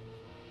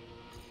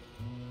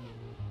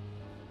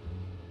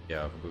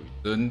 Yeah,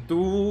 turn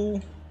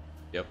 2.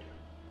 Yep.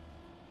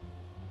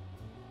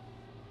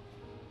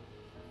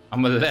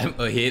 I'm a lap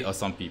ahead of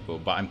some people,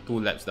 but I'm 2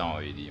 laps down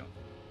already on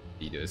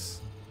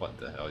leaders. What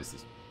the hell is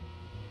this?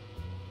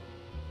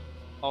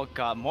 Oh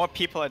god, more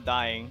people are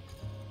dying.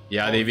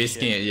 Yeah, they're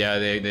risking it. Yeah,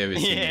 they're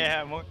risking it.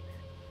 Yeah, more.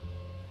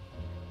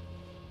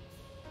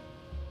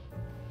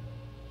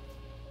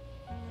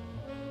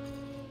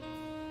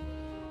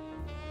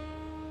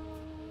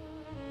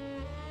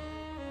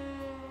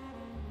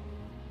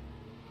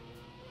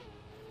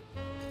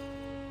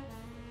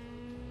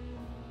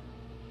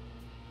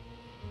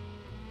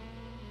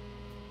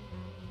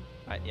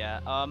 Right,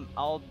 yeah.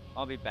 I'll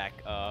be back.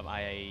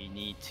 I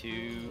need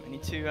to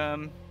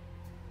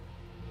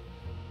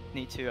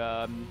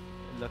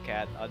look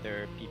at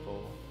other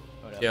people.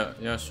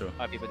 Yeah, sure.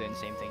 Other people doing the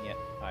same thing. Yeah.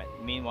 All right.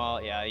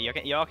 Meanwhile, yeah,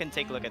 y'all can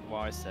take a look at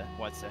what's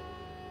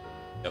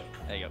Yep.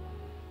 There you go.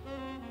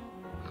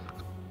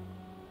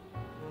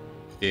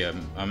 Yeah,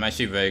 I'm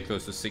actually very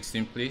close to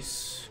 16,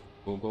 please.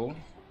 Go.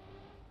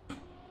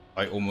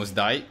 I almost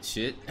died.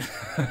 Shit.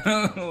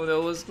 Oh, that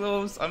was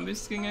close. I'm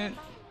risking it.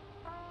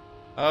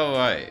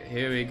 Alright,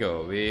 here we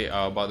go. We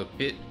are about to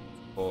pit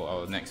for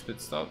our next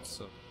pit stop.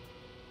 So.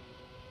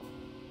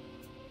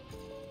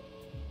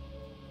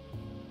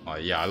 Oh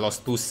yeah, I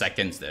lost 2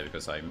 seconds there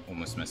because I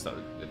almost messed up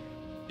the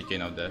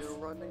chicane of death.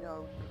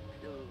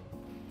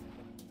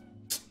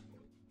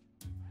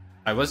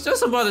 I was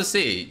just about to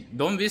say,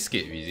 don't risk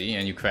it, Rizzy,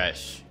 and you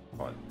crash.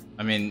 God.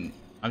 I mean,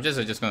 I'm just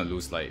gonna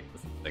lose like a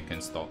few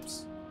second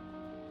stops.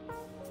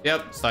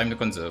 Yep, it's time to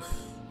conserve.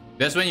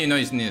 That's when you know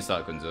you need to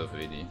start conserve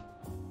already.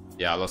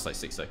 Yeah, I lost like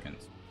 6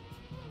 seconds.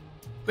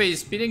 Wait,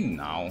 it's speeding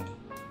now.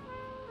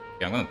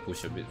 Okay, I'm gonna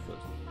push a bit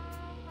first.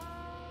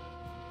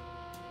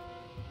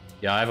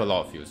 Yeah, I have a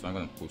lot of fuel, so I'm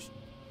gonna push.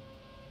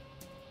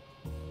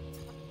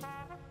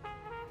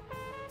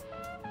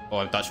 Oh,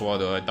 I touched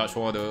water. Oh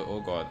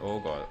god.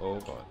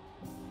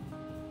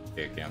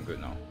 Okay, I'm good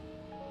now.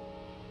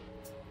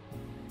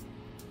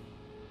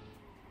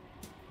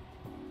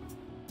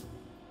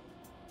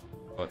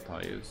 Got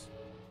tires.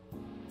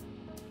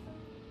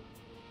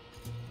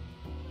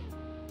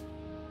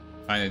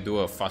 Trying to do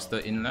a faster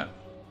in lap.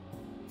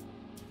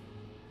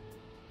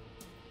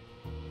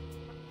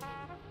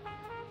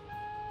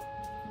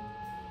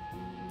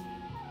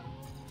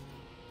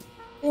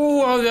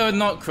 Oh, how did I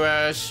not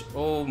crash?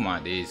 Oh my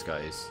days,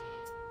 guys.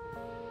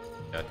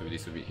 I have to do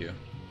this a bit here.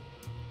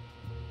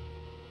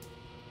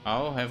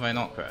 How have I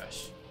not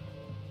crashed?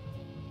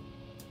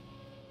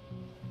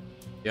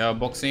 Yeah,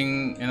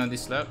 boxing in on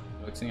this lap.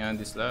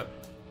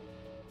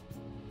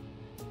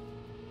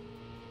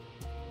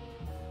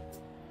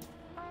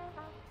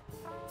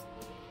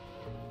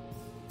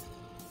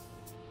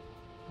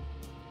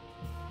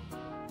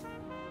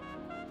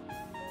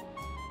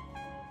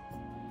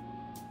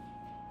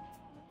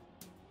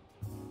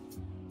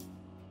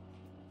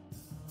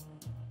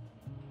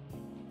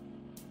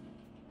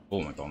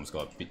 Oh my god, almost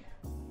got a bit.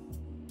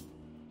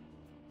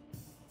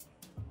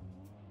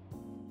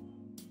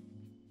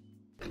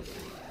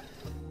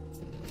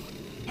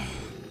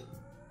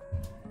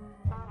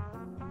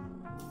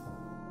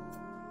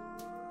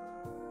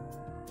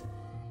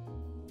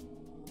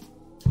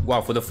 Wow,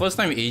 for the first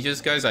time in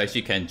ages, guys, I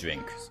actually can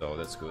drink, so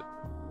that's good.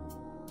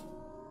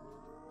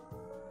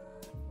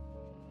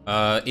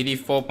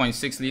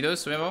 84.6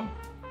 liters, remember?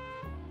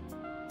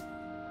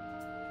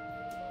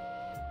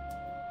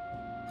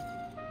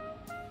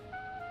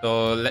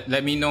 So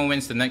let me know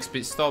when's the next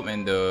pit stop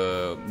and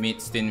the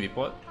mid stint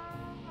report.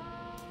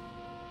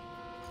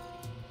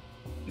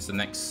 It's the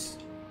next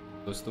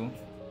those two.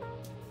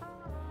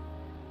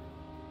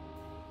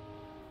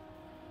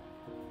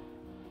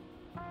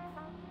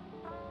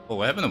 Oh,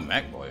 what happened to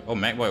MacBoy? Oh,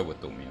 MacBoy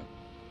overtook me.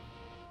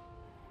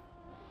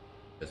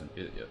 Hasn't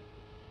hit it yet.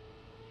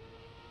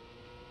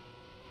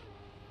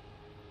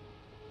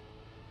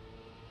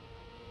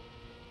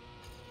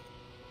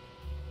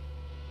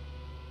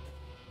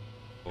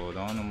 Hold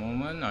on a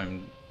moment,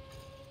 I'm...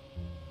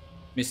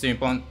 Mr.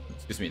 Impon,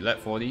 excuse me, lap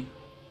 40.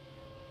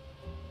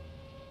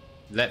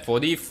 Lap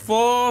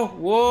 44!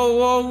 Whoa,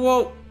 whoa,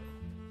 whoa!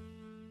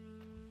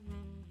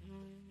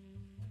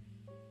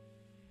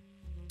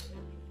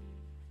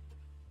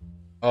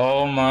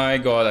 Oh my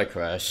god, I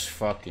crashed.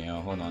 Fucking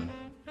hell, hold on.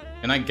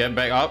 Can I get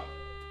back up?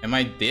 Am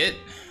I dead?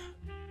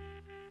 I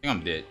think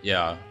I'm dead,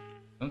 yeah. I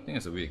don't think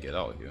there's a way to get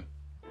out here.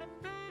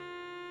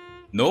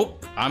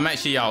 Nope, I'm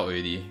actually out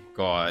already.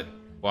 God,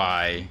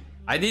 why?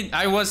 I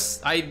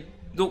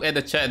looked at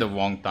the chat at the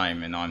wrong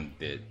time and now I'm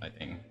dead, I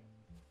think.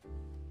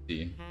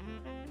 See.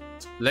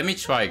 Let me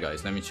try,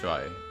 guys, let me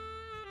try.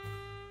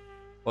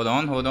 Hold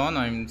on,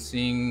 I'm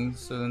seeing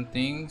certain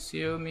things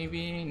here,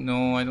 maybe?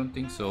 No, I don't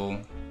think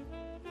so.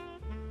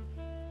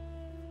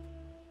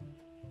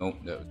 Nope,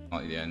 that was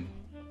not the end.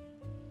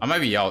 I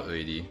might be out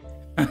already.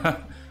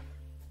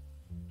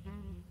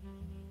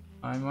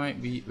 I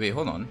might be... Wait,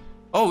 hold on.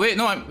 Oh, wait,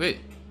 no, wait.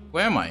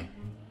 Where am I?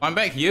 I'm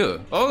back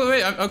here. Oh,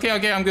 wait, okay,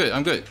 I'm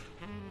good.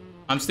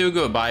 I'm still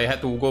good, but I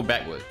had to go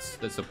backwards.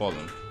 That's the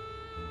problem.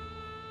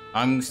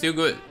 I'm still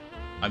good.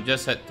 I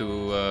just had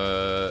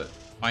to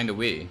find a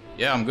way.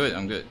 Yeah, I'm good.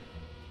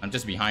 I'm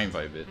just behind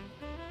by a bit.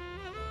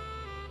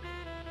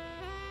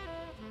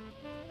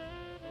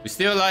 We're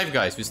still alive,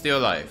 guys. We're still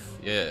alive.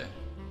 Yeah.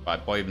 But I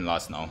probably even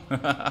lost now.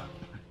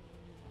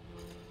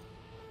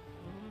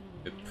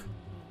 Yep.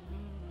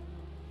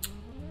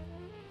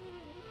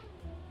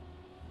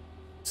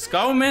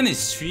 Skullman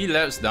is 3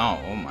 laps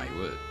down. Oh my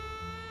word.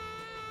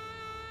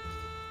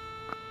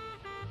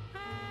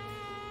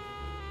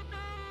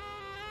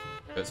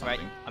 Got something.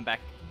 Right, I'm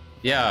back.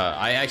 Yeah,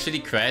 I actually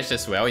crashed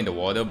as well in the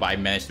water, but I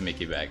managed to make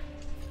it back.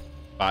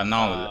 But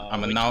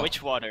now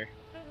Which water?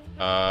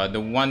 The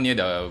one near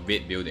the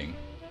weight building.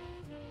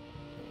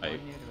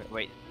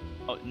 Wait.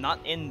 Oh, not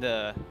in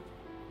the...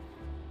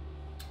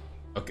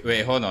 Okay,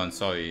 wait, hold on,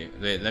 sorry.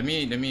 Wait, let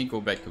me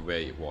go back to where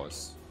it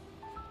was.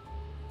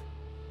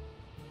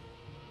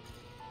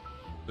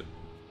 But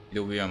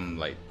either way, I'm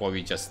like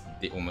probably just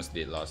almost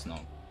dead last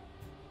now.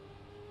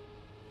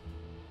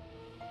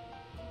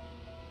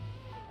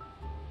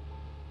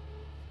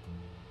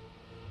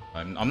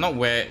 I'm not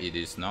where it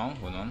is now.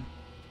 Hold on.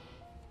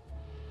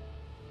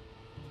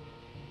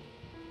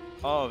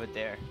 Oh, over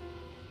there.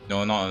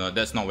 No,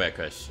 that's not where I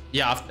crashed.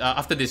 Yeah,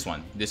 after this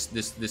one, this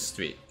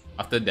straight.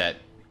 After that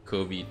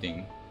curvy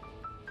thing.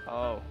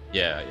 Oh.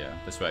 Yeah,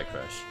 that's where I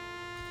crashed.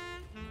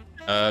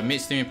 Mid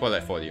steaming port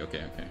at 40.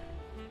 Okay.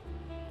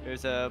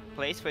 There's a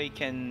place where you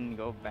can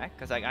go back,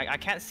 cause I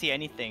can't see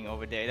anything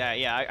over there.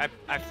 Yeah,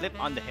 I flipped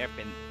on the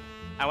hairpin.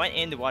 I went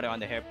in the water on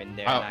the hairpin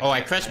there.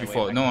 I crashed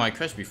before. No, I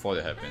crashed before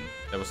the hairpin.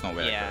 That was not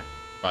where I crashed.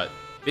 But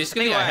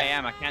basically, where I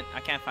am, I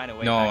can't find a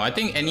way. No, back I up,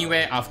 think so.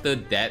 anywhere after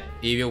that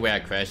area where I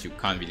crashed, you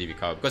can't really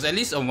recover. Because at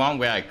least around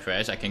where I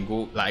crashed, I can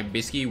go. Like, I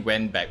basically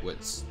went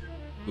backwards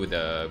to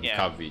the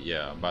recovery.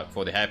 Yeah, but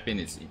for the hairpin,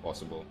 it's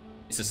impossible.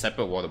 It's a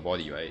separate water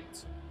body,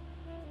 right?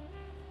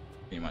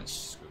 Pretty much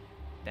screwed.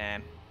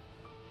 Damn.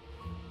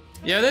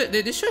 Yeah,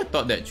 they should have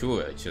thought that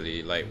through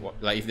actually. Like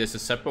if there's a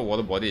separate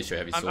water body, it should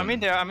have its own. I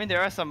mean there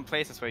are some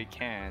places where you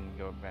can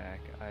go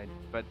back.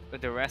 But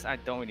the rest I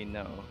don't really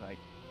know. Like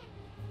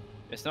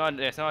there's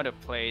not a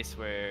place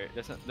where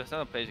there's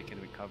not a place you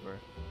can recover.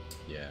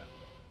 Yeah.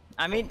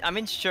 I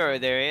mean sure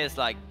there is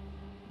like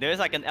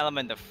an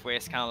element of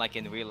risk, kind of like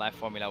in real life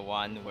Formula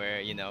 1, where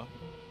you know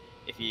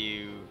if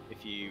you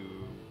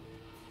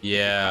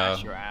yeah,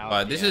 crash, you're out.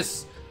 But this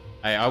is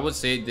I would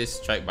say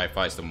this track by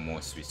far is the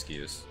most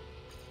riskiest.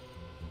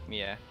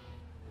 Yeah. It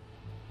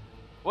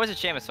was a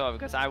shame as well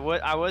because I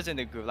was in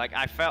the group. Like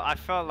I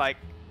felt like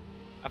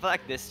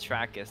this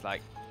track is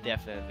like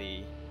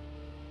definitely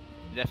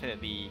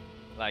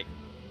like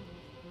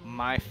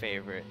my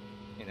favorite,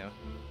 you know.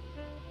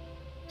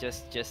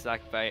 Just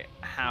like by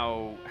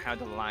how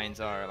the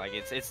lines are. Like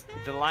it's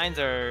the lines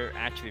are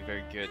actually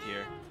very good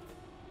here.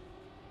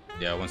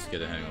 Yeah, once you get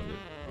the hang of it.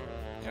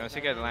 Yeah, once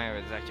you get the line of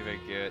it, it's actually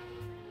very good.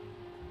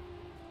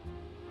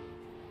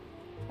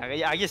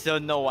 I just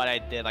don't know what I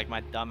did. Like my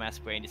dumbass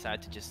brain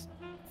decided to just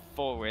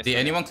full risk. Did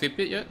anyone clip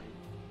it yet?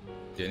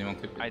 Did anyone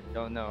clip it? I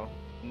don't know.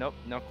 Nope,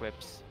 no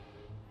clips.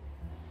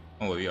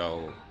 Don't worry,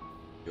 I'll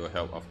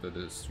help after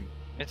the stream.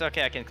 It's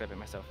okay, I can clip it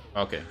myself.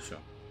 Okay, sure.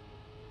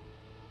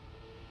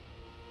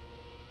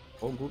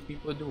 All good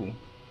people do.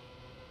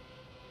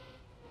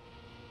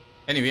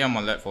 Anyway, I'm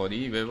on lap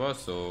 40, Viva,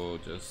 so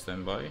just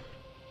stand by.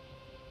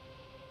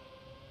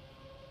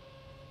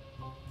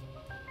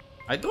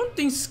 I don't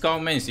think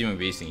Skullman is even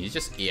racing. He's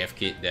just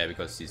AFK'd there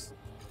because he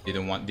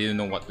didn't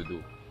know what to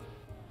do.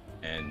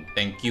 And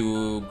thank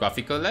you,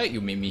 graphical lag.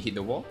 You made me hit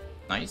the wall.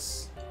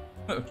 Nice.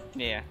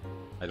 Yeah.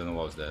 I don't know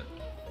what was that.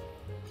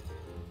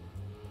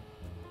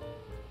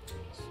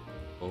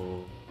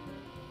 Oh.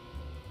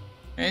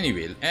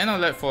 Anyway, and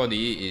on lap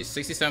 40 is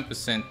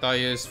 67%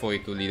 tires,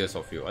 42 liters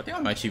of fuel. I think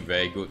I'm actually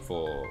very good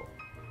for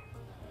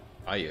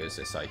tires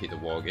as I hit the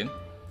wall again.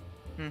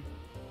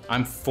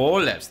 I'm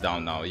 4 laps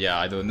down now. Yeah,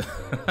 I don't know.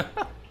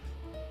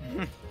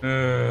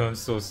 I'm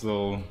so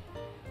slow.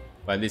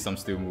 But at least I'm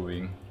still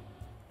moving.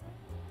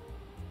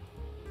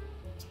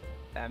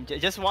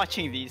 Just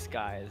watching these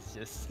guys,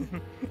 just.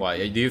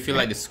 Why? Do you feel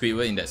like the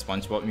Squidward in that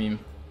SpongeBob meme?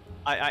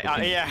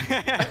 Yeah.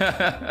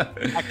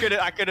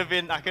 I could have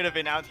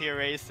been out here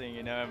racing,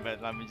 you know,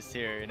 but I'm just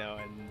here, you know,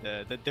 and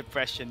the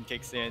depression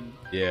kicks in.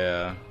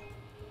 Yeah,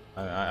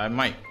 I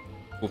might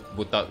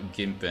put out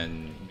GIMP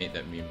and make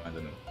that meme. I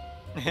don't know.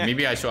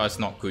 Maybe I should ask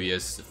Not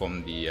Curious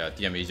from the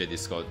TM Asia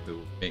Discord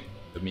to make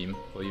the meme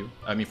for you.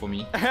 I mean for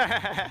me.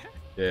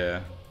 Yeah.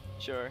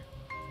 Sure.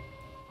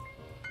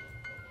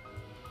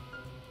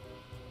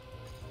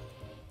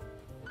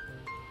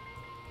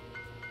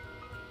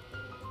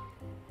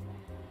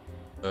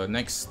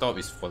 Next stop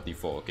is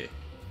 44, okay.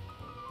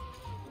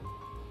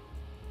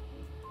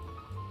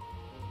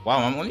 Wow,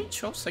 I'm only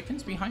 12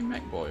 seconds behind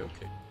MacBoy,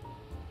 okay.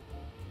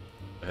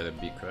 I had a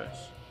big crash.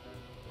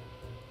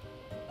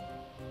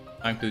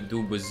 Time to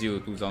do Brazil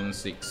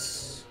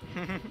 2006.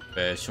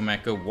 Where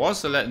Schumacher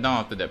was a letdown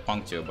after that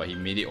puncture, but he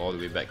made it all the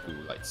way back to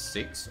like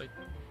 6, I think.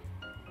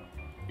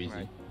 Crazy.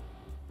 Right.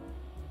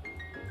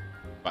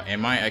 But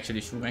am I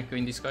actually Schumacher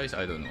in disguise?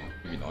 I don't know,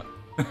 maybe not.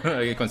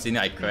 Considering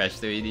I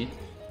crashed already.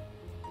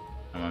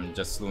 I'm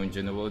just slow in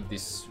general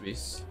this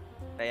race.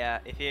 But yeah,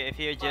 if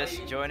you're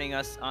just joining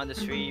us on the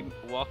stream,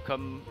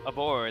 welcome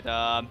aboard.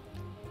 Yep,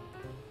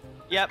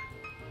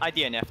 I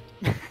DNF'd.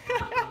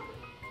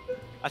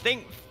 I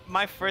think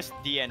my first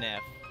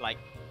DNF like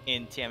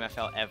in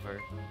TMFL ever.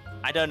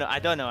 I don't know.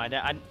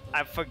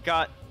 I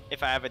forgot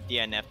if I ever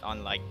DNF'd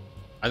on like.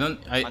 I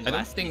don't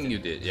think you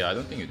did. Yeah, I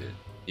don't think you did.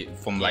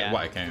 From like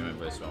what I can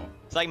remember as well.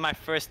 It's like my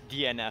first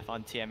DNF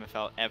on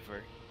TMFL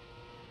ever.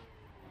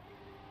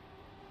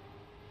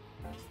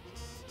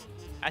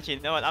 Actually,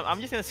 you know what?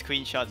 I'm just gonna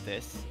screenshot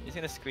this. I'm just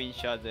gonna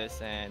screenshot this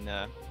and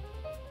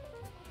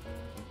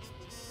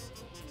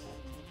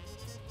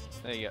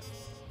there you go.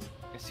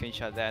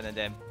 Screenshot that and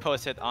then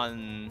post it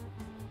on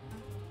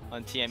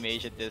TM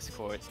Asia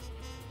Discord.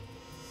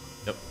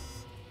 Yep.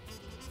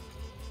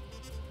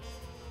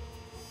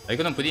 Are you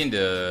gonna put it in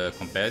the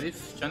competitive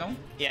channel?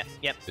 Yeah.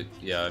 Yep.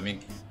 Yeah, I mean,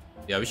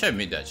 yeah, I wish I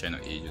made that channel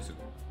ages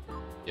ago.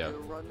 Yeah,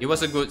 it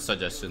was a good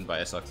suggestion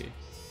by SRK.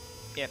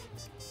 Yep.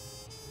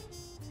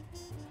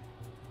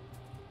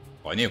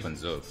 Oh, I need to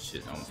conserve.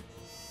 Shit, almost.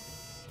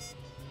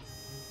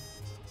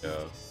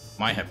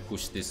 Might have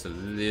pushed this a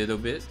little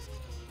bit.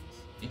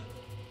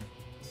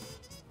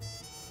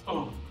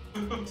 Oh.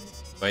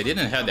 But I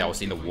didn't have that I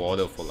was in the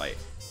water for like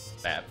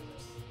that.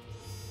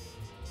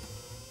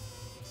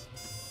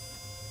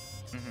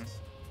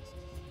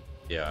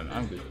 Yeah,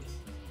 I'm good.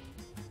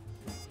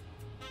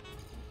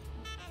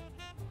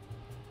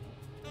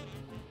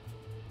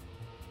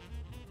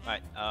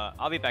 Alright,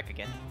 I'll be back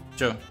again.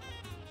 Sure.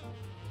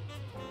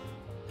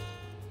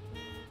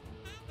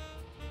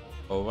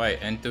 Alright,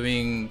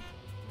 entering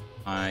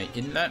my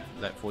in lap,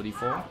 lap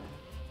 44.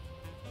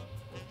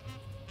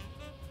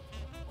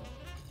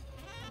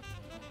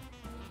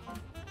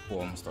 Oh,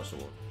 almost touched the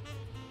wall.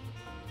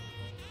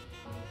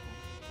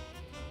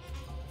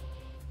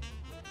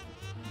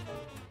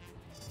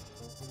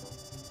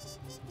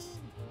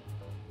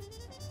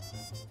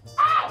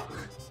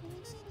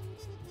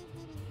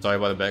 Sorry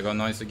about the background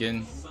noise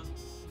again.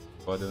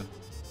 What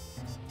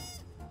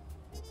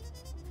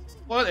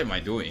am I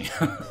doing?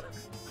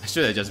 I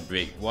should have just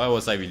brake. Why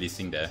was I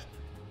releasing there?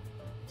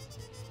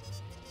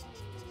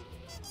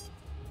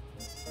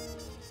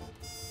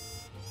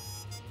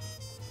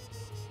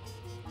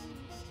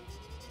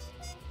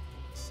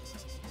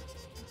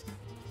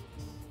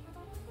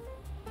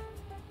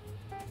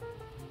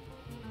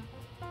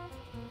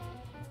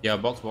 Yeah,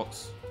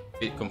 box.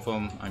 It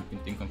confirm. I'm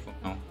printing confirm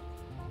now.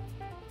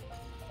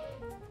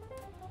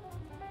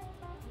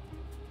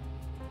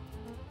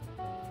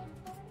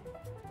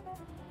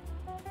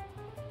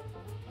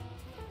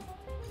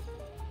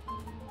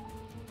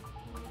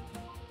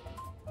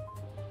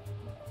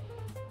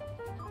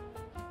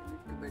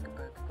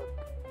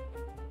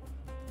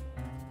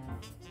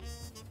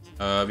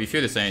 We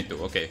feel the same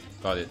too. Okay,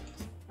 got it.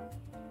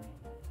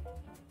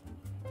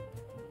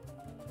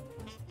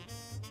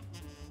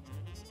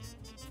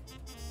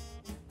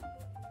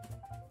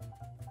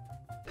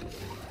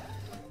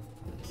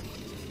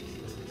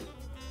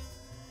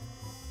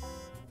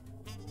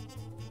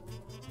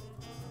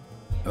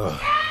 Ugh.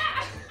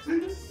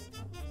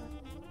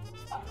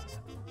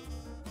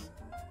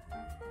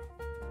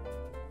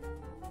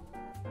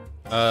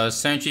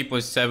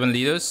 73.7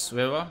 liters,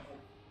 whatever.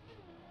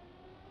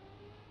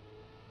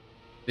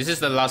 This is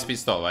the last pit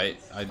stop, right?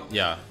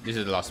 Yeah, this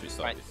is the last pit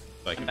stop. Right.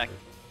 So I can back.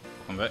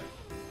 Come back.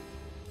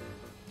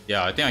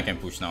 Yeah, I think I can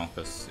push now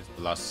because it's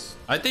the last.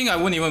 I think I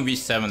wouldn't even reach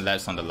 7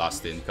 laps on the last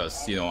stint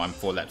because you know I'm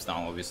 4 laps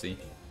down, obviously.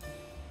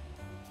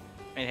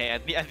 And hey,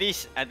 at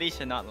least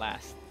you're not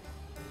last.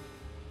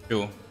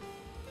 True,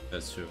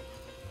 that's true.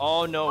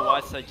 Oh no,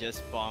 Watsa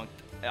just bonked.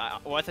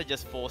 Wayto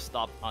just full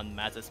stop on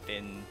Mazza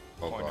spin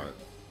Oh corner. god.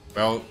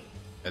 Well,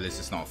 at least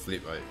it's not a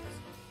flip, right?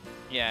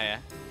 Yeah.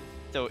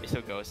 So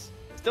it goes.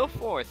 Still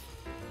fourth.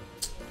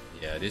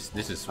 Yeah, this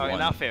is Oh, one.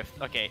 now fifth.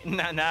 Okay,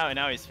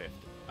 now he's fifth.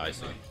 I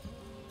see.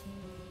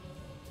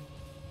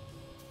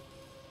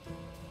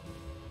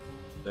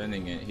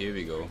 Turning it, here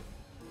we go.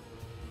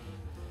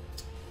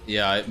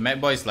 Yeah,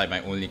 Madboy is like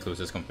my only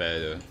closest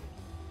competitor.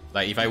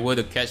 Like if I were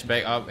to catch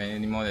back up and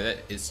any more than that,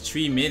 it's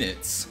 3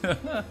 minutes.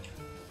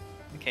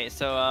 Okay,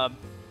 so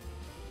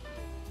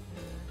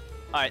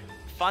alright,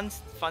 fun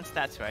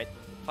stats, right?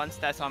 Fun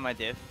stats on my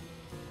div.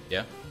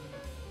 Yeah.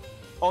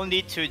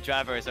 Only 2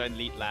 drivers are in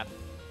lead lap.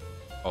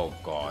 Oh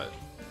god.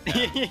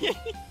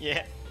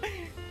 Yeah.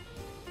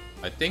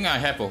 I think I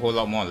have a whole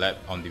lot more lap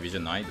on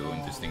Division 9 though,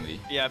 interestingly.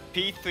 Yeah,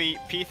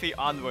 P3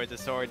 onwards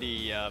is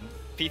already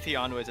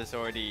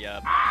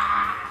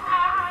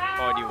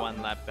already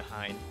 1 lap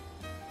behind.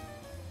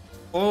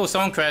 Oh,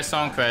 someone crashed,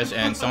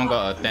 and someone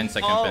got a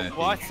 10-second penalty.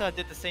 Wayto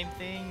did the same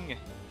thing.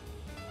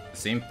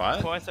 Same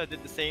part? Wayto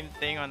did the same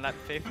thing on lap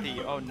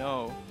 50. Oh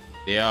no.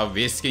 They are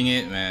whisking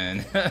it,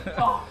 man.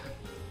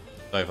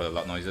 Sorry for the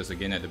loud noises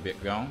again at the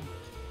background.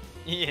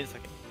 Yes,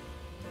 okay.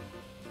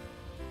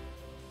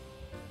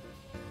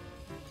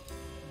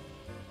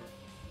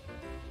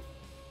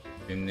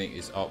 Nick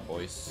is out,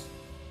 boys.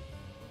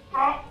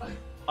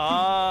 Oh,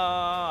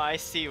 I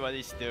see what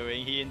he's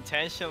doing. He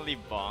intentionally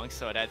bonks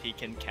so that he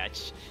can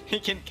catch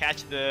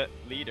the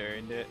leader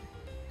in the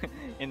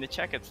in the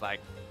checkered flag.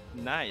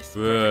 Nice.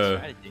 Perfect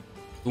strategy.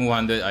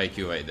 200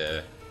 IQ right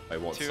there by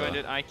Watsa.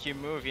 200 IQ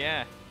move,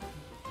 yeah.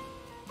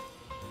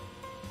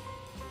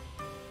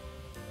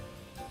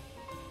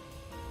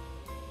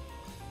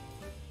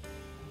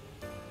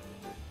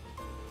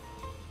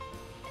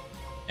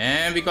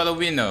 And we got a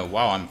winner.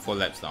 Wow, I'm 4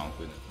 laps down.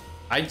 Goodness.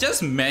 I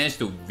just managed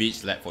to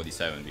reach lap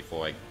 47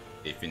 before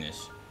they finish.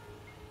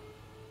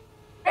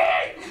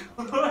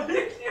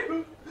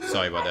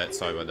 Sorry about that.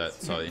 Sorry.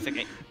 It's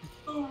okay.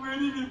 So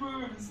many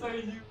people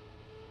beside you.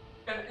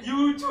 And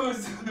you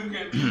chose to look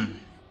at me.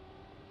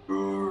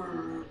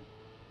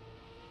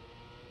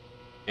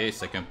 Okay,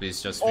 second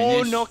place just Oh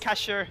finished. no,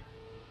 Casher,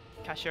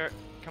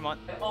 come on.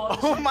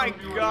 Oh my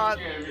god.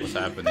 What's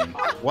happening?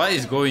 What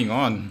is going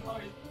on?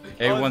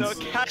 Everyone's... Oh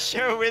no,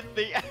 Casher with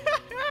the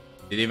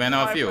Did he run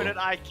out of fuel? 500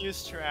 IQ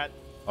strat.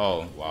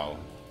 Oh, wow.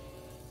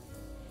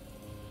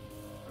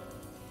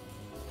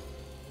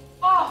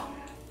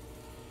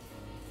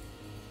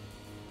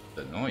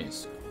 The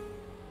noise.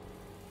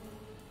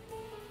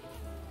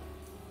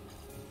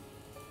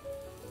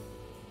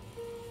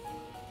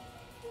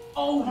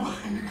 Oh my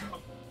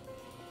god.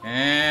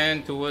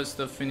 And towards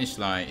the finish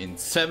line in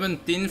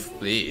 17th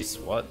place.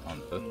 What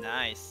on earth?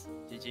 Nice.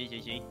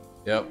 GG.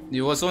 Yep.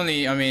 It was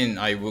only, I mean,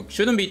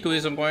 shouldn't be too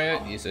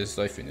disappointed. It's a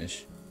slight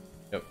finish.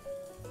 Yep.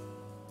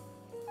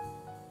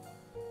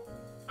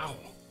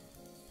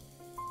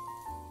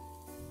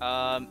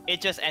 Ow.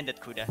 It just ended,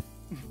 Kuda.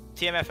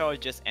 TMFL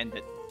just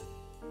ended.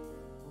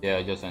 Yeah,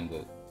 it just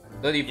ended.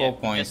 34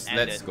 points. Just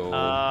Let's ended. go.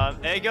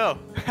 There you go.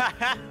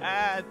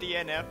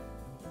 DNF.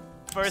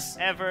 First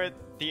ever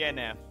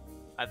DNF,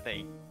 I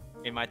think,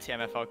 in my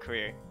TMFL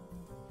career.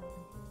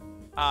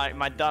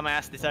 My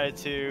dumbass decided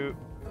to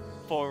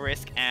full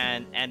risk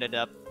and ended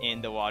up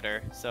in the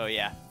water. So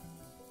yeah,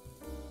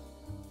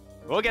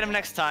 we'll get him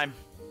next time.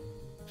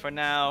 For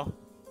now,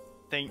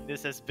 I think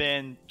this has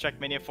been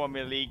Trackmania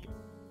Formula League.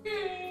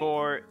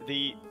 For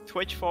the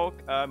Twitch folk,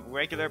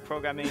 regular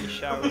programming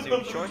shall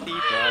resume shortly,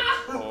 but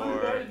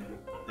for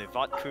the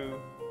VOD crew,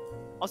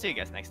 I'll see you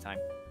guys next time.